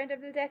stuff for end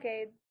of the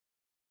decade.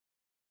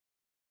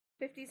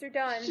 50s are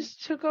done. You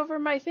just took over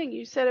my thing.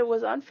 You said it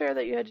was unfair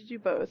that you had to do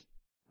both,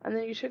 and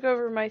then you took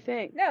over my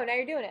thing. No, now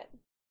you're doing it.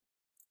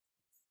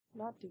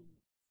 Not doing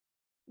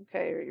it.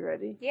 Okay, are you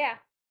ready? Yeah.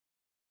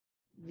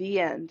 The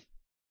end.